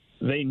December.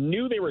 They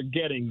knew they were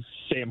getting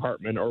Sam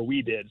Hartman, or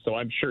we did, so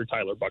I'm sure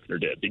Tyler Buckner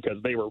did,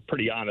 because they were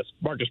pretty honest.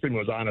 Marcus Freeman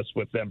was honest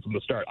with them from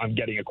the start. I'm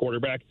getting a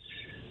quarterback.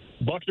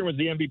 Buckner was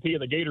the MVP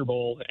of the Gator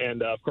Bowl,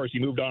 and, of course, he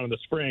moved on in the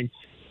spring.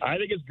 I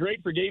think it's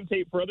great for game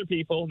tape for other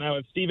people. Now,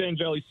 if Steve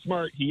Angeli's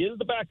smart, he is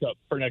the backup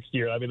for next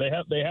year. I mean, they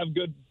have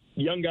good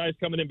young guys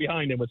coming in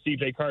behind him with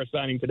C.J. Carr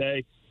signing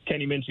today,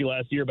 Kenny Minchie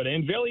last year, but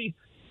Angeli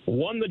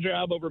won the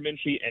job over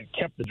Minchie and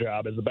kept the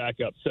job as the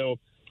backup. So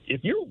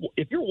if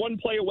you're one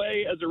play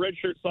away as a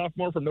redshirt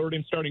sophomore from Notre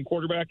Dame starting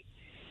quarterback,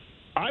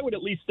 I would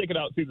at least stick it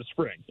out through the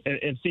spring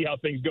and see how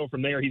things go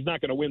from there. He's not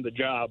going to win the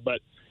job,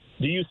 but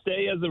do you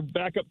stay as a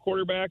backup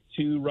quarterback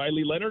to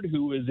Riley Leonard,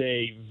 who is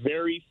a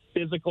very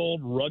physical,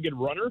 rugged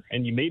runner,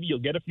 and maybe you'll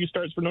get a few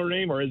starts for Notre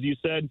Dame? Or as you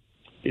said,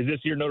 is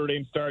this your Notre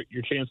Dame start,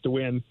 your chance to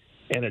win,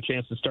 and a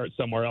chance to start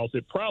somewhere else?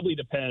 It probably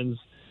depends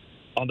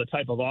on the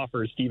type of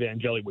offer Steve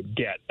Angeli would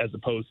get, as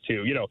opposed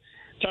to,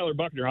 Tyler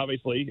Buckner,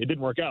 obviously, it didn't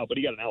work out, but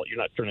he got an outlet. You're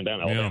not turning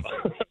down Alabama.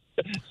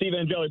 Yeah. Steve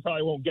Angeli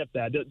probably won't get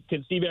that.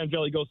 Can Steve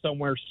Angeli go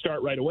somewhere,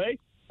 start right away,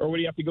 or would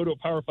he have to go to a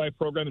Power 5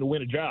 program and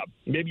win a job?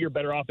 Maybe you're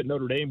better off at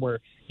Notre Dame, where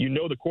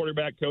the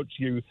quarterback coach,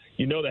 you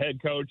know the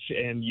head coach,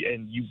 and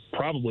you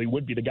probably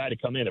would be the guy to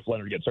come in if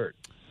Leonard gets hurt.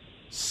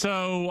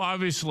 So,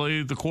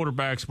 obviously, the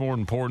quarterback's more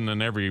important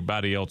than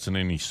everybody else in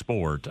any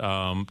sport.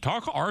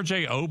 Talk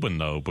R.J. Oben,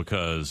 though,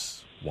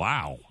 because,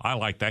 wow, I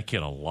like that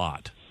kid a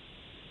lot.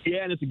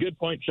 Yeah, and it's a good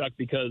point, Chuck,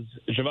 because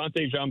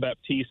Javonte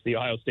Jean-Baptiste, the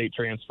Ohio State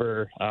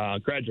transfer,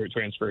 graduate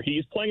transfer,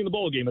 he's playing in the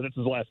bowl game, but this is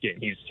his last game.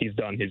 He's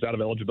done. He's out of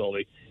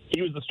eligibility.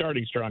 He was the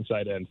starting strong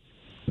side end.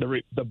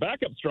 The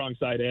backup strong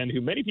side end,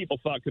 who many people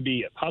thought could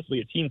be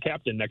possibly a team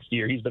captain next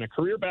year, he's been a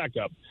career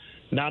backup,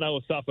 Nana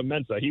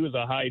Osafa-Mensah. He was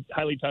a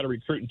highly touted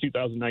recruit in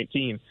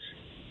 2019.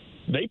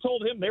 They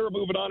told him they were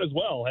moving on as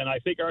well, and I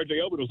think R.J.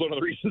 Oben was one of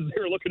the reasons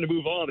they were looking to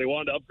move on. They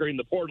wanted to upgrade in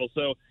the portal,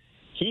 so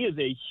he is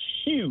a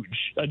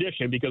huge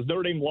addition because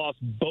Notre Dame lost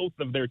both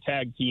of their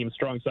tag team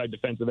strong side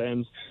defensive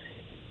ends.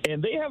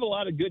 And they have a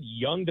lot of good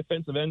young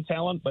defensive end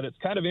talent, but it's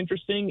kind of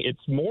interesting.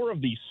 It's more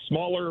of the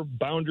smaller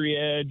boundary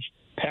edge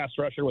pass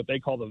rusher, what they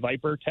call the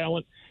Viper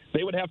talent.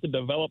 They would have to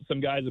develop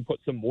some guys and put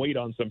some weight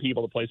on some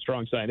people to play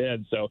strong side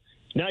end. So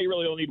now you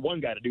really only need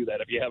one guy to do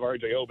that if you have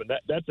R.J. Oben.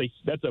 That's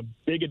a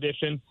big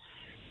addition.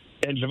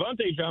 And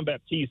Javonte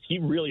Jean-Baptiste, he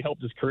really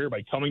helped his career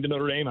by coming to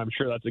Notre Dame. I'm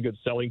sure that's a good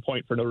selling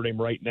point for Notre Dame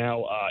right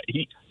now.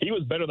 He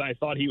was better than I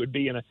thought he would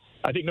be, and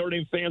I think Notre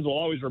Dame fans will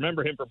always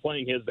remember him for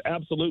playing his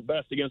absolute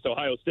best against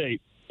Ohio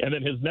State, and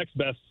then his next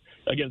best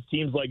against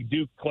teams like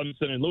Duke,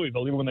 Clemson, and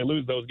Louisville, even when they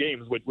lose those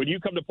games. When you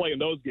come to play in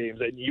those games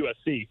at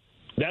USC,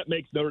 that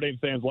makes Notre Dame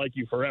fans like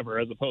you forever,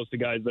 as opposed to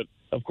guys that,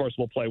 of course,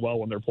 will play well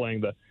when they're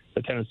playing the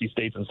Tennessee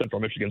States and Central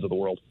Michigans of the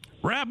world.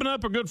 Wrapping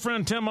up, our good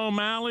friend Tim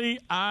O'Malley,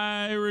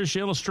 Irish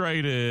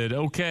Illustrated.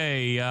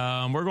 Okay,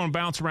 we're going to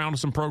bounce around to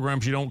some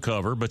programs you don't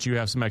cover, but you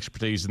have some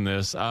expertise in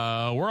this.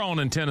 We're on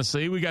in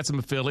Tennessee. We got some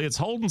affiliates.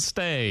 Holden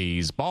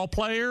Stays, ball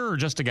player or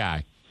just a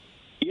guy?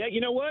 Yeah,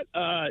 you know what?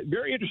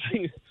 Very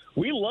interesting.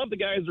 We love the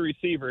guy as a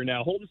receiver.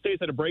 Now, Holden Stays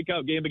had a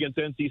breakout game against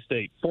NC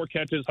State. 4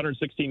 catches,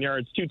 116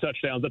 yards, 2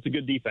 touchdowns. That's a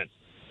good defense.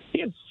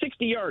 He had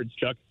 60 yards,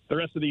 Chuck, the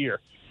rest of the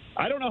year.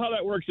 I don't know how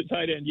that works at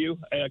tight end,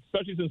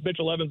 especially since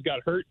Mitchell Evans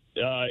got hurt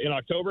in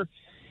October.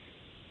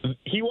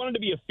 He wanted to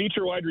be a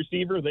feature wide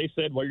receiver. They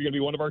said, well, you're going to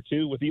be one of our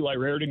 2 with Eli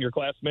Raritan, your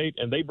classmate,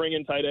 and they bring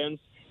in tight ends.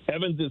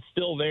 Evans is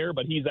still there,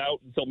 but he's out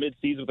until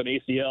midseason with an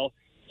ACL.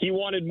 He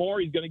wanted more.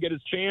 He's going to get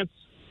his chance.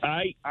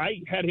 I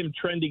had him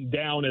trending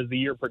down as the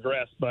year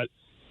progressed, but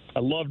I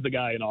loved the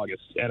guy in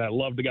August, and I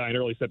loved the guy in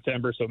early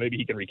September, so maybe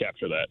he can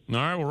recapture that.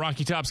 All right, well,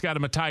 Rocky Top's got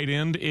him a tight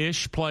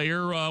end-ish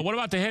player. What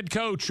about the head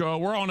coach?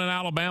 We're on in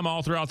Alabama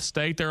all throughout the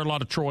state. There are a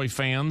lot of Troy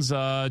fans.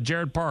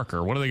 Jared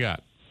Parker, what do they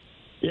got?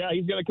 Yeah,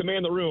 he's going to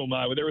command the room.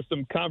 There was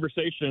some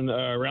conversation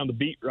around the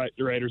beat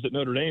writers at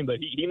Notre Dame that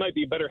he might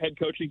be a better head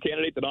coaching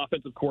candidate than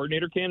offensive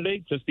coordinator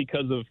candidate just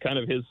because of kind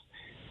of his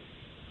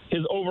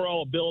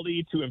overall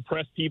ability to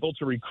impress people,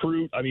 to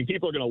recruit. I mean,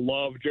 people are going to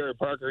love Jared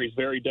Parker. He's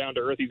very down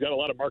to earth. He's got a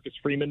lot of Marcus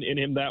Freeman in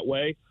him that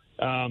way.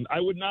 I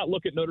would not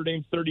look at Notre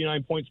Dame's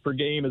 39 points per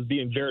game as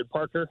being Jared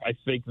Parker. I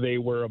think they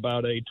were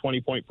about a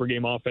 20-point per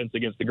game offense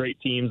against the great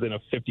teams and a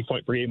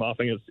 50-point per game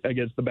offense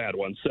against the bad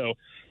ones. So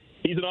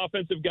he's an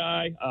offensive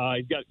guy.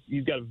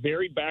 He's got a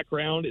varied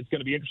background. It's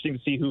going to be interesting to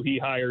see who he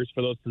hires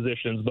for those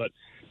positions. But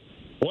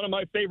one of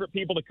my favorite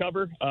people to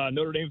cover,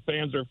 Notre Dame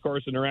fans are, of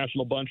course, an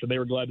irrational bunch, and they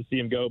were glad to see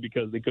him go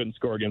because they couldn't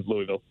score against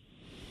Louisville.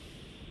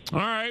 All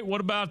right,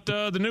 what about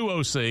the new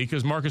OC?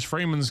 Because Marcus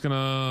Freeman's going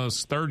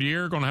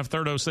to have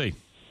third OC.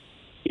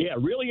 Yeah,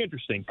 really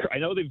interesting. I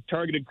know they've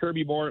targeted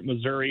Kirby Moore at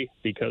Missouri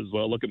because,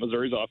 well, look at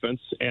Missouri's offense.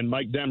 And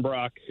Mike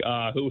Denbrock,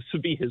 who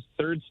would be his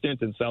 3rd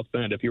stint in South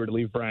Bend if he were to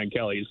leave Brian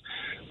Kelly's.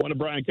 One of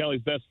Brian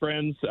Kelly's best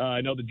friends.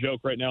 I know the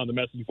joke right now in the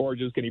message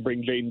boards is, can he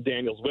bring Jaden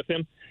Daniels with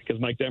him?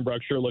 Because Mike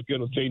Denbrock sure looked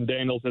good with Jaden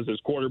Daniels as his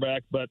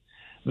quarterback. But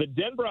the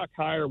Denbrock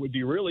hire would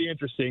be really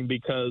interesting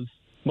because,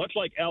 much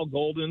like Al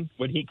Golden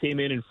when he came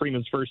in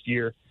Freeman's first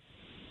year,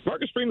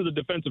 Marcus Freeman's a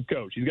defensive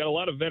coach. He's got a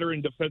lot of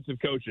veteran defensive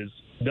coaches.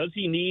 Does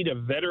he need a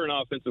veteran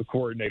offensive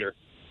coordinator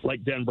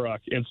like Denbrock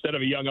instead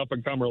of a young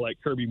up-and-comer like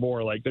Kirby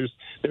Moore? Like, there's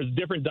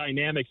different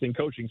dynamics in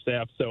coaching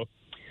staff. So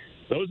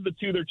those are the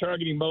 2 they're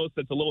targeting most.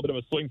 That's a little bit of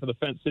a swing for the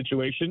fence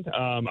situation.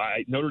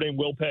 Notre Dame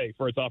will pay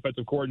for its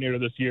offensive coordinator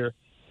this year.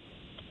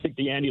 I think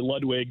the Andy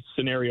Ludwig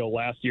scenario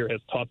last year has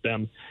taught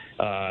them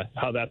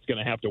how that's going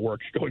to have to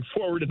work going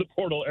forward in the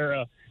portal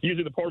era,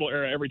 using the portal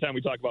era every time we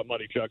talk about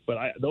money, Chuck. But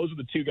those are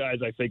the 2 guys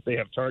I think they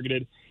have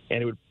targeted,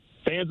 and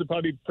fans would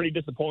probably be pretty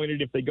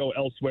disappointed if they go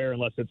elsewhere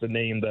unless it's a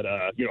name that,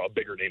 a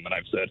bigger name than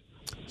I've said.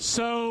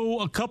 So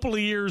a couple of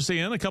years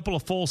in, a couple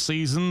of full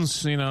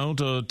seasons,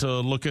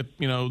 to look at,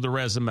 the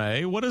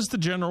resume, what is the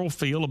general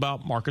feel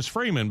about Marcus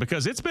Freeman?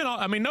 Because it's been,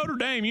 Notre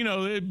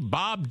Dame,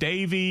 Bob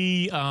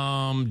Davie,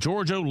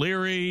 George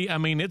O'Leary,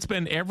 it's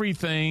been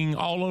everything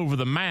all over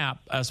the map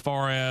as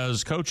far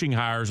as coaching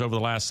hires over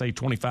the last, say,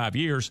 25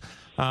 years.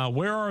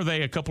 Where are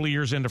they a couple of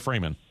years into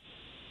Freeman?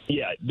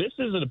 Yeah, this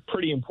is a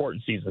pretty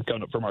important season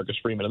coming up for Marcus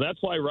Freeman, and that's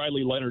why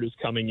Riley Leonard is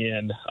coming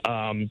in.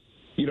 10-3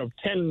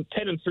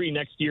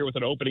 next year with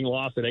an opening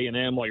loss at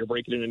A&M while you're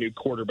breaking in a new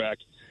quarterback.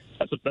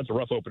 That's a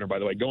rough opener, by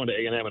the way, going to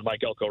A&M and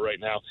Mike Elko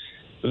right now.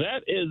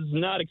 That is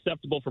not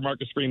acceptable for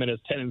Marcus Freeman, as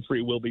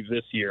 10-3 will be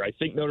this year. I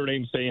think Notre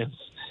Dame fans,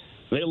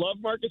 they love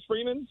Marcus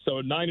Freeman,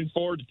 so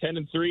 9-4 to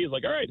 10-3 is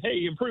like, all right, hey,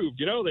 he improved.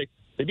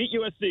 They beat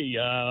USC.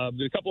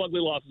 There's a couple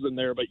ugly losses in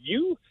there, but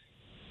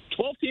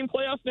 12-team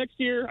playoff next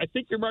year, I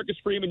think you're Marcus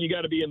Freeman. You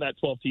got to be in that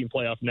 12-team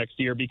playoff next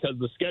year because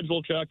the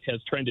schedule, Chuck,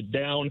 has trended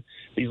down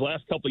these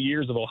last couple of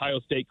years of Ohio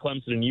State,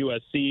 Clemson, and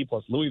USC,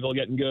 plus Louisville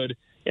getting good,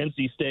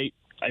 NC State.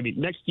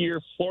 Next year,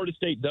 Florida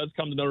State does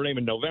come to Notre Dame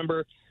in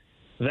November.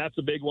 That's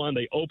a big one.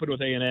 They open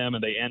with A&M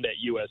and they end at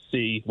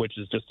USC, which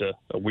is just a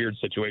weird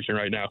situation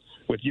right now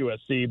with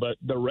USC. But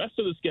the rest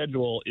of the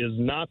schedule is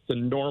not the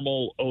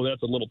normal,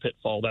 that's a little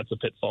pitfall, that's a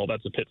pitfall,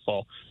 that's a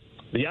pitfall.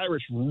 The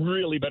Irish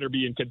really better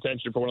be in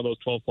contention for one of those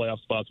 12 playoff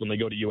spots when they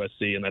go to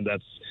USC, and then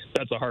that's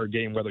a hard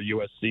game whether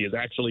USC is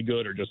actually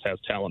good or just has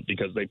talent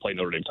because they play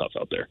Notre Dame tough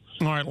out there.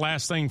 All right,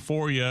 last thing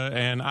for you,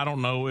 and I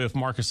don't know if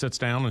Marcus sits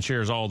down and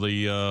shares all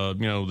the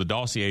the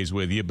dossiers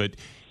with you, but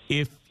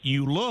if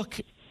you look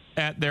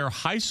at their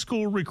high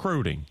school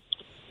recruiting,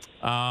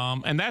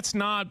 and that's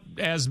not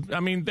as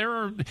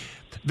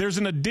there's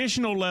an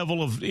additional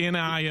level of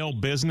NIL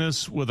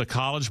business with a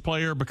college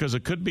player because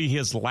it could be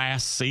his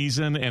last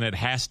season, and it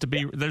has to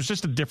be. There's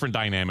just a different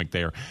dynamic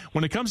there.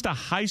 When it comes to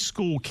high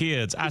school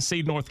kids, I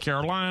see North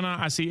Carolina,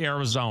 I see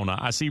Arizona,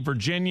 I see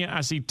Virginia,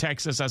 I see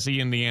Texas, I see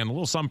Indiana, a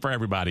little something for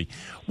everybody.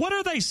 What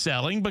are they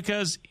selling?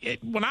 Because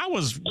when I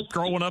was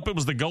growing up, it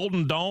was the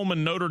Golden Dome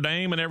and Notre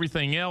Dame and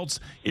everything else.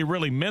 It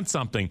really meant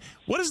something.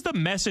 What is the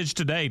message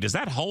today? Does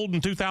that hold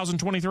in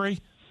 2023?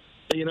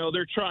 You know,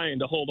 they're trying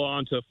to hold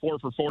on to 4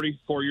 for 40,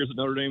 4 years at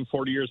Notre Dame,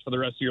 40 years for the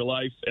rest of your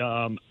life.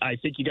 I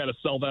think you got to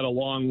sell that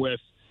along with,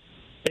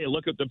 hey,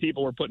 look at the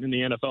people we're putting in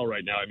the NFL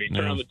right now. I mean,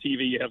 turn on the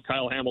TV, you have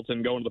Kyle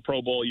Hamilton going to the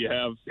Pro Bowl. You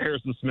have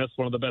Harrison Smith,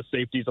 one of the best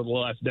safeties of the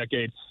last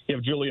decade. You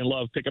have Julian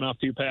Love picking off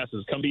 2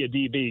 passes. Come be a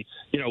DB.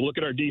 You know, look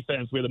at our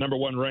defense. We have the number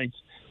 1 ranked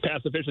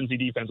pass efficiency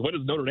defense. When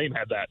does Notre Dame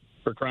have that,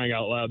 for crying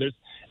out loud?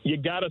 You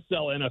got to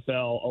sell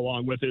NFL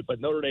along with it,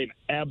 but Notre Dame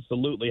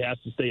absolutely has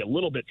to stay a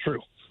little bit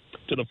true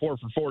to the 4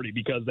 for 40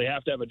 because they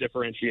have to have a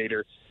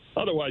differentiator.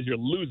 Otherwise, you're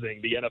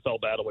losing the NFL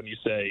battle when you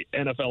say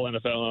NFL,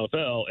 NFL,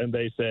 NFL, and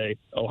they say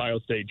Ohio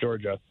State,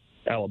 Georgia,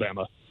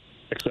 Alabama,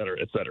 et cetera,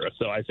 et cetera.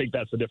 So I think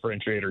that's the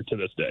differentiator to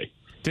this day.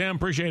 Tim,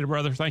 appreciate it,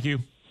 brother. Thank you.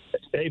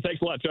 Hey,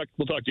 thanks a lot, Chuck.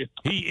 We'll talk to you.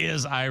 He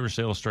is Irish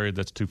Illustrated.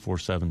 That's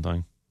 247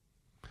 thing.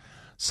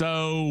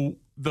 So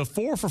the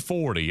 4 for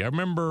 40, I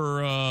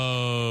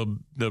remember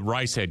the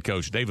Rice head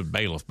coach, David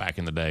Bailiff, back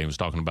in the day, was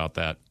talking about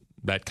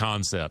that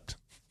concept.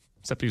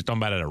 Except he was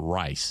talking about it at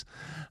Rice.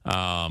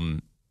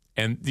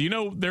 And do you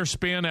know their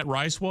spin at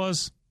Rice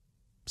was?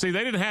 See,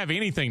 they didn't have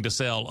anything to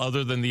sell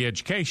other than the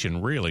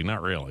education, really,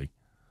 not really.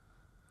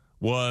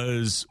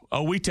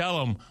 We tell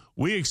them,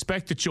 we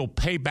expect that you'll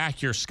pay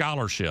back your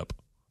scholarship.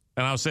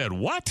 And I said,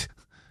 what?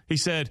 He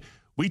said,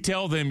 we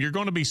tell them you're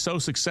going to be so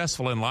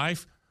successful in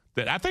life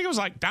that I think it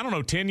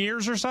was 10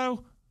 years or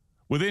so.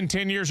 Within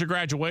 10 years of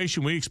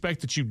graduation, we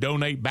expect that you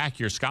donate back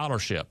your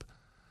scholarship.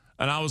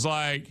 And I was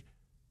like,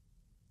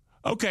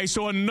 okay,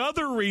 so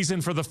another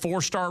reason for the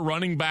 4-star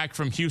running back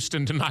from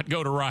Houston to not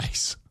go to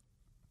Rice.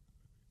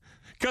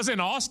 Because in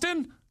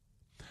Austin,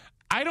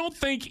 I don't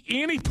think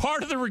any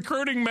part of the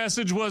recruiting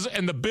message was,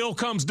 and the bill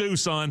comes due,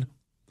 son.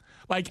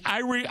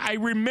 I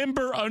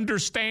remember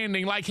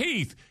understanding,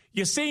 Heath,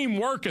 you see him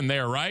working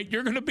there, right?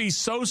 You're going to be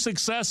so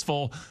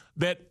successful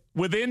that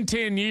within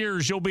 10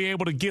 years, you'll be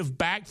able to give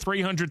back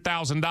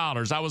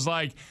 $300,000. I was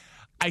like,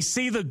 I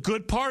see the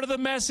good part of the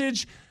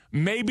message.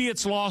 Maybe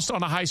it's lost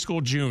on a high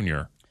school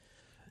junior.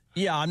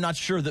 Yeah, I'm not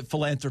sure that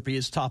philanthropy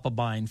is top of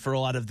mind for a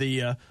lot of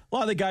the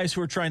guys who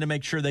are trying to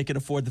make sure they can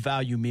afford the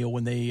value meal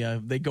when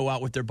they go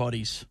out with their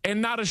buddies.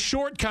 And not a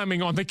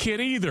shortcoming on the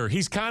kid either.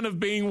 He's kind of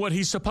being what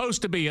he's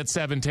supposed to be at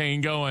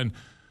 17, going,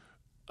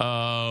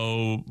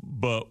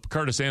 but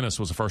Curtis Ennis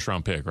was a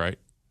first-round pick, right?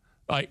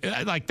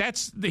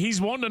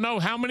 He's wanting to know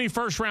how many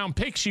first-round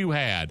picks you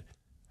had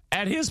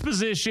at his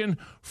position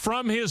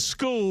from his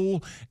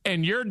school,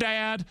 and your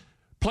dad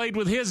played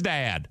with his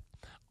dad.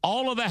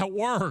 All of that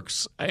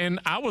works. And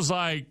I was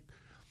like,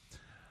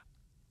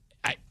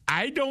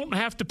 I don't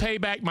have to pay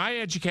back my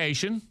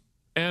education.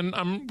 And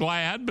I'm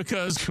glad,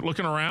 because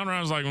looking around, I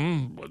was like,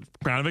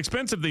 kind of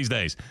expensive these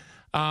days.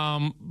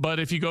 But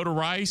if you go to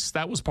Rice,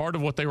 that was part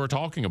of what they were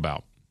talking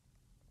about.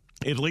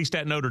 At least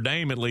at Notre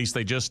Dame,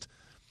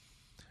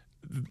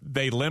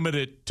 they limit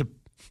it to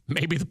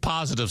maybe the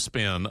positive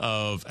spin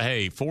of,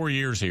 hey, 4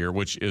 years here,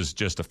 which is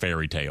just a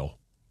fairy tale.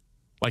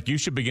 You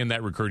should begin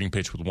that recruiting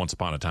pitch with Once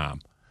Upon a Time.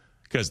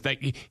 Because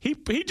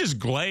he just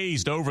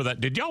glazed over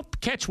that. Did y'all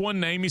catch one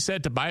name he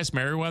said? Tobias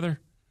Merriweather?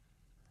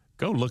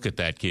 Go look at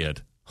that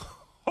kid.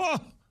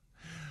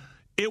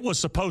 It was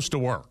supposed to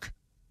work.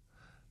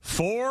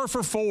 4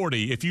 for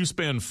 40. If you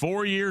spend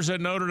 4 years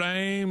at Notre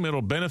Dame,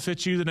 it'll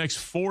benefit you the next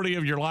 40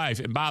 of your life.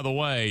 And by the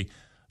way,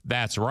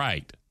 that's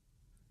right.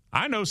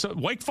 I know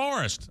Wake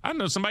Forest. I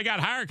know somebody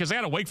got hired because they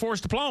had a Wake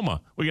Forest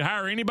diploma. We can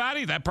hire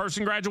anybody. That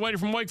person graduated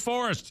from Wake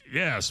Forest.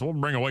 Yes, we'll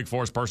bring a Wake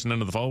Forest person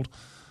into the fold.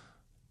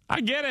 I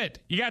get it.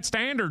 You got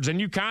standards,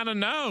 and you kind of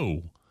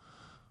know.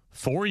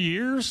 4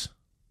 years?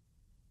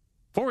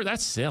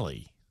 That's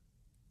silly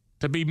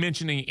to be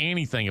mentioning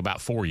anything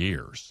about 4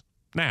 years.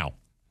 Now,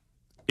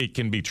 it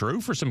can be true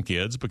for some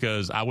kids,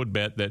 because I would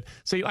bet that,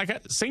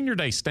 senior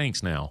day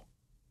stinks now.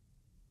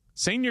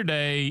 Senior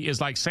day is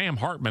like Sam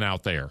Hartman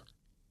out there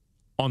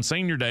on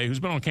senior day,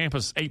 who's been on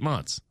campus 8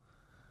 months.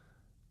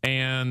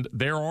 And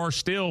there are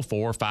still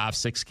 4, 5,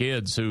 6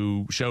 kids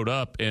who showed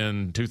up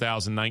in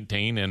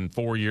 2019, and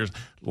 4 years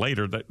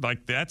later,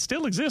 that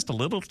still exists a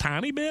little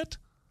tiny bit.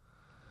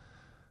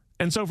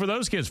 And so for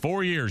those kids,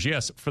 4 years,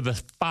 yes, for the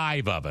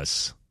 5 of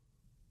us,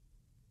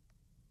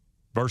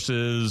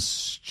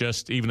 versus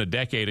just even a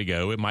decade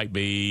ago, it might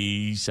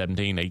be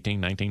 17, 18,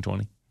 19,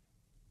 20.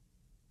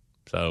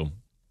 So,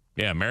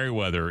 yeah,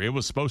 Merriweather, it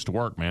was supposed to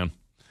work, man.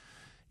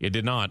 It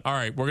did not. All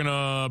right, we're going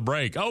to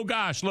break. Oh,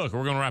 gosh, look,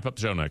 we're going to wrap up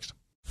the show next.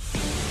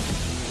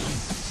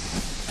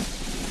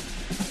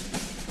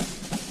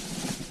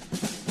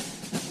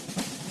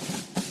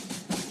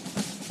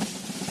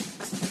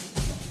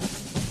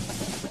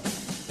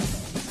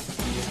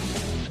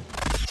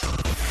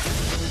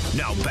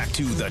 Now Now back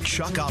to the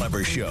Chuck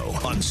Oliver Show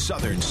on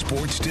Southern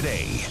Sports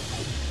Today.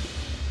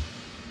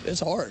 It's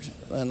hard.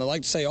 And I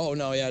like to say, oh,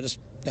 no, yeah, just,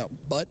 no.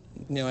 But,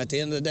 at the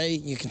end of the day,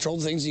 you control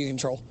the things you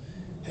control.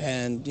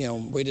 And,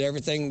 we did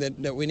everything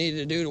that we needed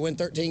to do to win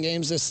 13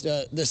 games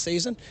this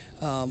season.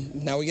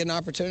 Now we get an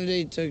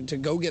opportunity to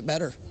go get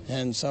better.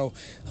 And so,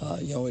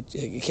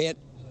 it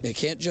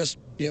can't just,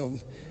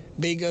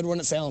 be good when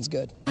it sounds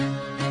good.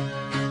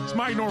 It's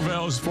Mike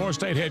Norvell, is Florida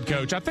State head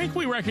coach. I think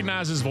we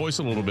recognize his voice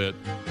a little bit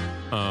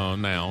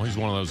now. He's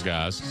one of those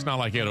guys. It's not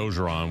like Ed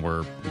Ogeron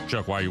where,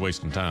 Chuck, why are you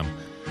wasting time?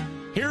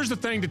 Here's the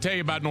thing to tell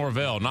you about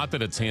Norvell. Not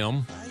that it's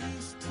him.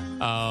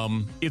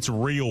 It's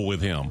real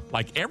with him.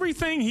 Like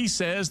everything he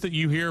says that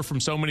you hear from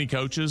so many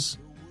coaches,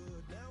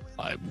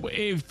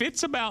 if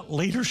it's about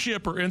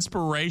leadership or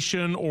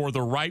inspiration or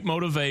the right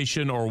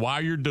motivation or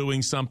why you're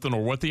doing something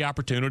or what the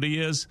opportunity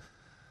is.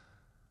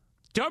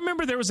 Do you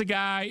remember there was a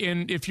guy,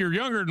 and if you're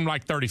younger than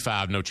like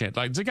 35, no chance.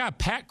 Like, there's a guy,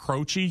 Pat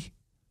Croce.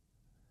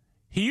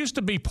 He used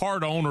to be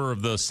part owner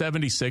of the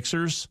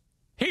 76ers.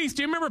 Heath,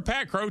 do you remember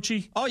Pat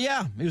Croce? Oh,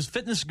 yeah. He was a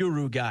fitness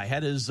guru guy.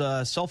 Had his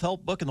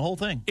self-help book and the whole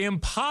thing.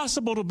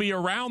 Impossible to be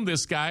around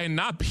this guy and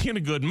not be in a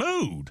good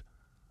mood.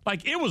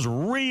 Like, it was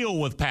real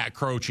with Pat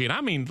Croce. And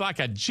I mean, like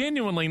a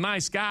genuinely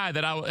nice guy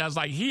that I was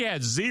like, he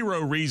had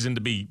zero reason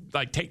to be,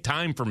 like, take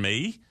time for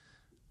me.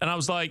 And I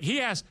was like,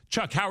 he asked,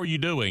 Chuck, how are you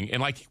doing?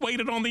 And, like, he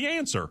waited on the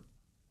answer.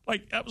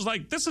 Like, I was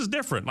like, this is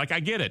different. Like, I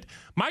get it.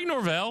 Mike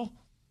Norvell,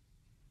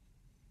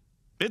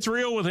 it's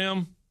real with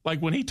him. Like,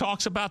 when he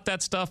talks about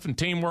that stuff and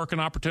teamwork and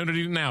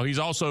opportunity, now he's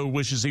also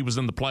wishes he was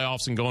in the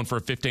playoffs and going for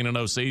a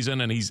 15-0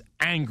 season, and he's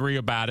angry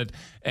about it.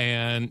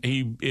 And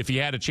if he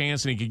had a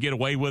chance and he could get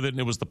away with it and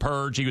it was the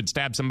purge, he would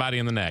stab somebody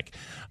in the neck.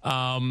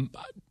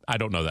 I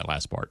don't know that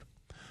last part.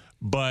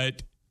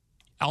 But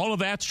all of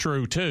that's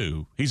true,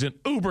 too. He's an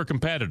uber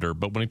competitor.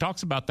 But when he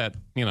talks about that,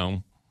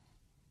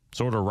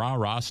 sort of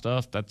rah-rah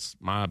stuff, that's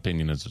my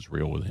opinion is it's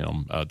real with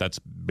him. That's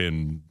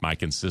been my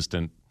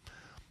consistent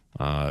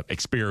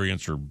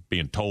experience or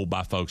being told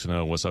by folks.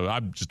 So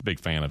I'm just a big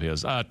fan of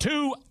his.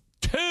 Two.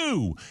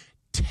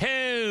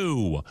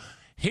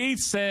 He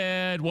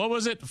said, what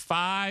was it?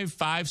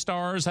 Five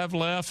stars have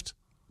left.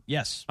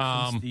 Yes,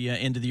 since the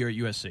end of the year at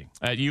USC.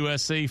 At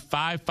USC,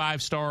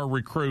 five-star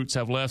recruits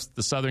have left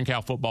the Southern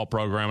Cal football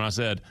program. And I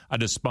said, I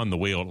just spun the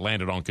wheel and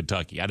landed on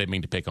Kentucky. I didn't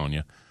mean to pick on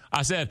you.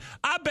 I said,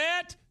 I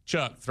bet,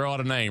 Chuck, throw out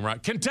a name,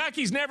 right?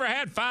 Kentucky's never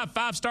had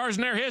five stars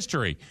in their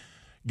history.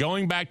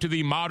 Going back to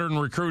the modern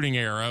recruiting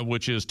era,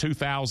 which is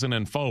 2000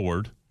 and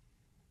forward,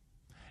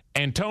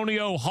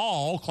 Antonio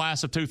Hall,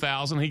 class of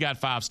 2000, he got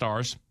 5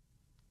 stars.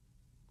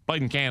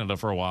 Played in Canada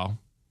for a while.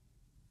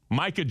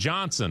 Micah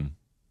Johnson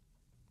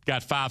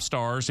got 5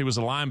 stars. He was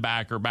a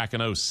linebacker back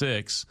in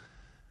 2006.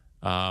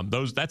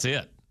 That's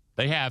it.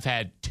 They have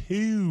had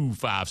 2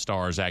 5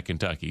 stars at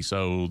Kentucky.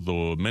 So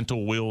the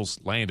mental wheels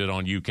landed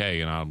on UK,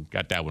 and I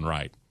got that one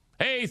right.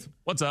 Hey,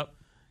 what's up?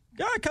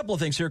 Got a couple of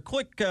things here.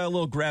 Quick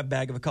little grab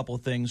bag of a couple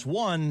of things.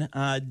 One,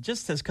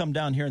 just has come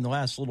down here in the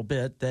last little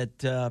bit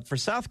that for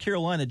South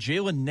Carolina,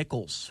 Jalen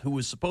Nichols, who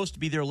was supposed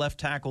to be their left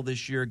tackle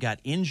this year, got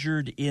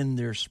injured in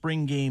their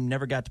spring game,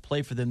 never got to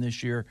play for them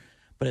this year,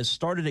 but has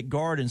started at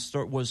guard and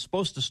was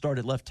supposed to start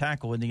at left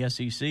tackle in the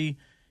SEC,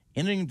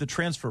 entering the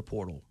transfer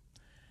portal.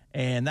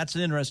 And that's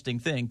an interesting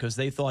thing because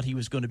they thought he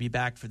was going to be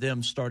back for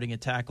them starting at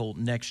tackle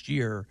next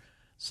year.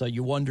 So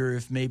you wonder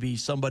if maybe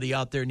somebody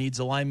out there needs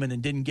a lineman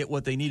and didn't get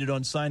what they needed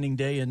on signing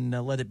day and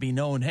let it be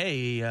known,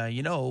 hey,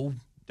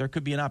 there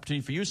could be an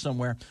opportunity for you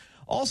somewhere.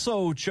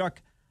 Also, Chuck,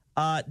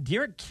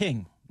 Derek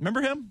King,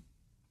 remember him?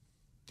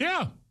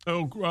 Yeah.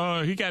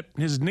 He got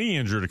his knee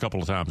injured a couple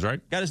of times,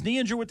 right? Got his knee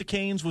injured with the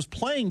Canes, was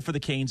playing for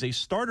the Canes, a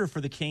starter for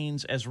the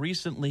Canes as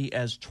recently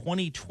as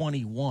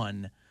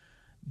 2021.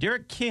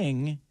 Derek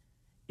King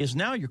is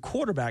now your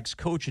quarterback's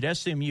coach at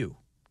SMU.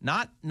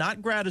 Not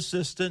grad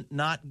assistant,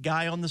 not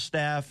guy on the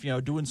staff,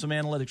 doing some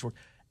analytics work.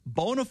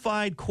 Bona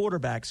fide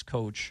quarterbacks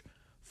coach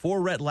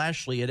for Rhett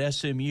Lashley at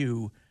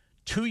SMU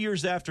 2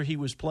 years after he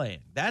was playing.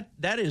 That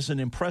is an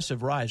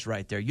impressive rise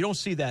right there. You don't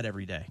see that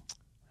every day.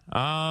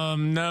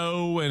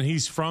 No, and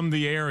he's from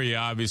the area,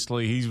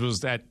 obviously. He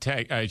was at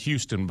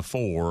Houston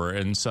before,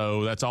 and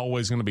so that's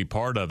always going to be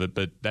part of it,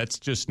 but that's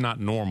just not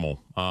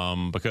normal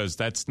because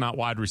that's not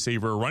wide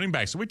receiver or running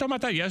back. So we talked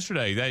about that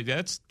yesterday.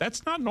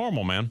 That's not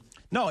normal, man.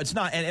 No, it's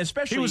not, and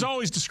especially... He was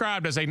always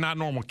described as a not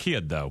normal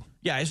kid, though.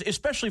 Yeah,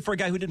 especially for a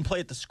guy who didn't play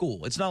at the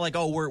school. It's not like,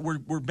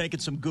 we're making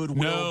some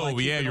goodwill. No,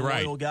 yeah, you're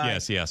right. Guy.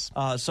 Yes.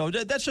 So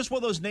that's just one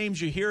of those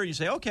names you hear and you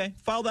say, okay,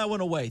 file that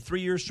one away. 3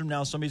 years from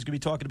now, somebody's going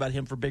to be talking about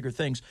him for bigger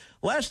things.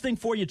 Last thing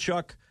for you,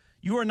 Chuck,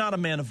 you are not a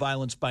man of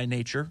violence by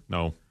nature.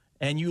 No.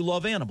 And you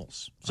love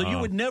animals. So you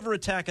would never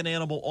attack an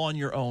animal on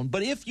your own.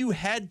 But if you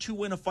had to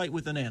win a fight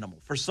with an animal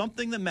for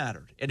something that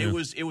mattered, and it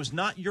was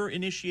not your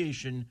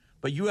initiation,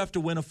 but you have to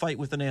win a fight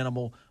with an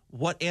animal,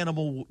 what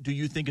animal do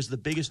you think is the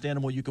biggest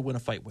animal you could win a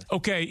fight with?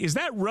 Okay, is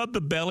that rub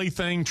the belly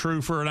thing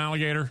true for an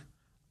alligator?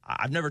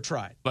 I've never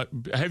tried. But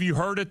have you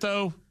heard it,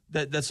 though?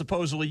 That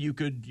supposedly you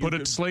could... Put it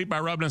to sleep by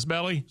rubbing its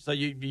belly? So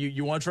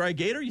you want to try a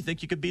gator? You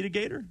think you could beat a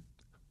gator?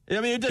 I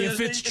mean, it if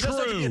it's it true,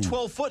 doesn't have to be a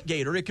 12-foot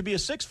gator. It could be a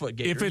 6-foot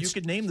gator. You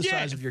could name the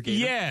size of your gator.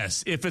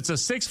 Yes, if it's a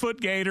 6-foot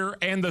gator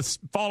and the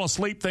fall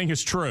asleep thing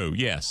is true,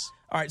 yes.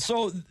 All right,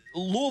 so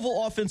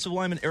Louisville offensive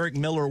lineman Eric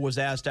Miller was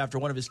asked after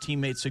one of his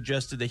teammates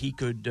suggested that he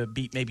could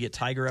beat maybe a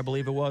tiger, I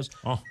believe it was.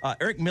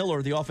 Eric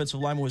Miller, the offensive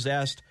lineman, was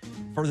asked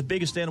for the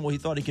biggest animal he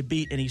thought he could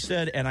beat, and he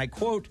said, and I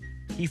quote,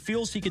 he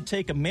feels he could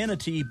take a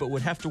manatee but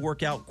would have to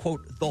work out,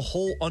 quote, the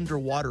whole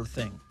underwater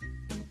thing.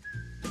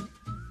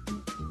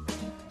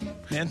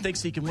 Man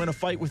thinks he can win a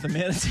fight with a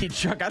manatee,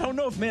 Chuck. I don't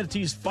know if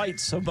manatees fight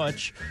so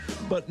much,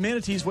 but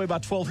manatees weigh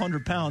about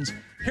 1,200 pounds.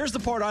 Here's the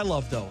part I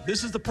love, though.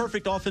 This is the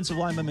perfect offensive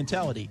lineman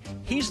mentality.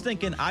 He's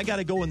thinking, I got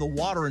to go in the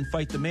water and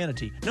fight the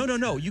manatee.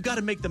 No. You got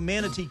to make the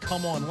manatee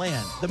come on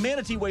land. The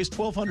manatee weighs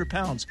 1,200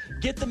 pounds.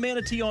 Get the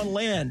manatee on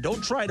land.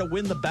 Don't try to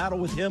win the battle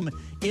with him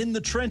in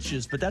the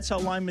trenches, but that's how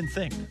linemen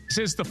think.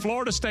 Since the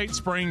Florida State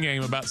spring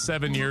game about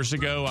 7 years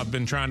ago, I've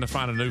been trying to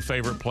find a new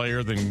favorite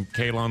player than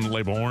Kalen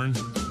LeBourne.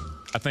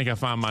 I think I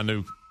found my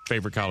new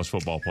favorite college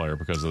football player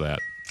because of that.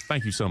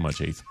 Thank you so much,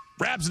 Heath.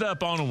 Wraps it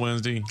up on a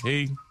Wednesday.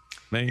 He,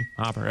 me,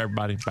 Hopper,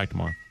 everybody. Back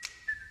tomorrow.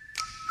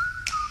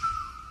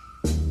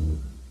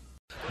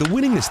 The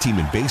winningest team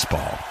in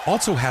baseball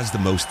also has the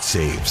most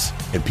saves,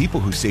 and people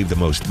who save the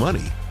most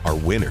money are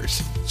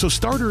winners. So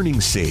start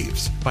earning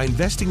saves by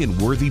investing in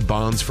worthy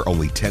bonds for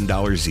only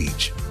 $10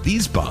 each.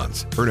 These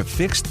bonds earn a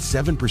fixed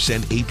 7%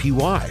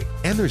 APY,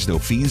 and there's no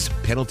fees,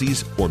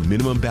 penalties, or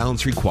minimum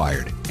balance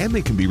required, and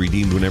they can be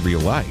redeemed whenever you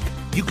like.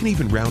 You can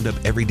even round up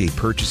everyday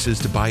purchases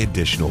to buy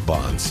additional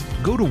bonds.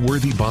 Go to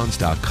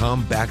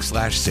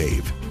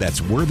worthybonds.com/save.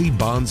 That's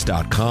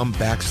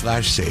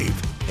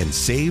worthybonds.com/save and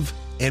save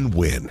and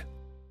win.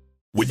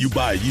 When you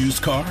buy a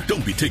used car,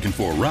 don't be taken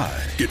for a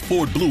ride. Get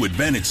Ford Blue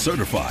Advantage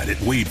certified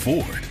at Wade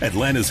Ford,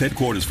 Atlanta's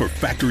headquarters for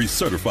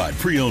factory-certified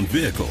pre-owned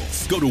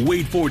vehicles. Go to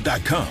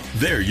WadeFord.com.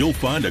 There you'll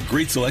find a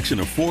great selection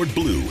of Ford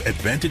Blue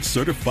Advantage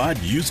certified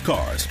used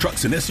cars,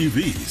 trucks, and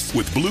SUVs.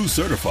 With Blue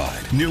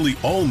certified, nearly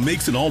all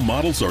makes and all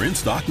models are in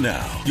stock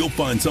now. You'll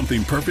find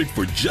something perfect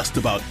for just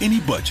about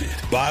any budget.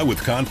 Buy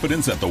with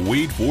confidence at the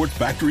Wade Ford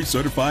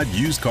factory-certified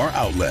used car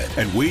outlet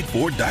at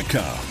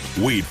WadeFord.com.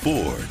 Wade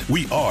Ford.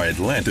 We are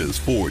Atlanta's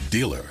Ford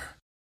dealer.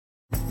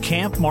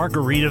 Camp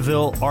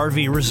Margaritaville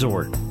RV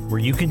Resort, where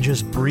you can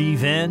just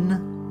breathe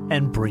in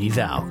and breathe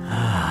out.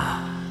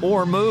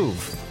 Or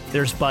move.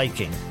 There's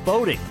biking,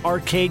 boating,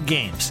 arcade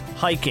games,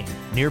 hiking,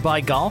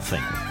 nearby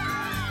golfing.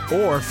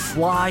 Or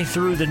fly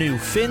through the new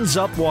Fins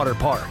Up Water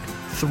Park.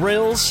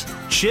 Thrills,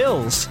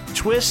 chills,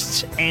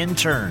 twists, and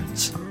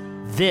turns.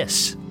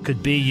 This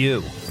could be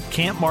you.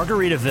 Camp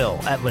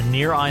Margaritaville at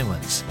Lanier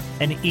Islands.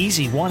 An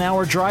easy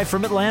 1-hour drive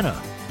from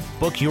Atlanta.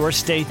 Book your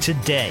stay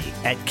today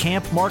at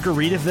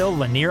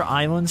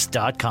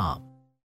campmargaritavillelanierIslands.com.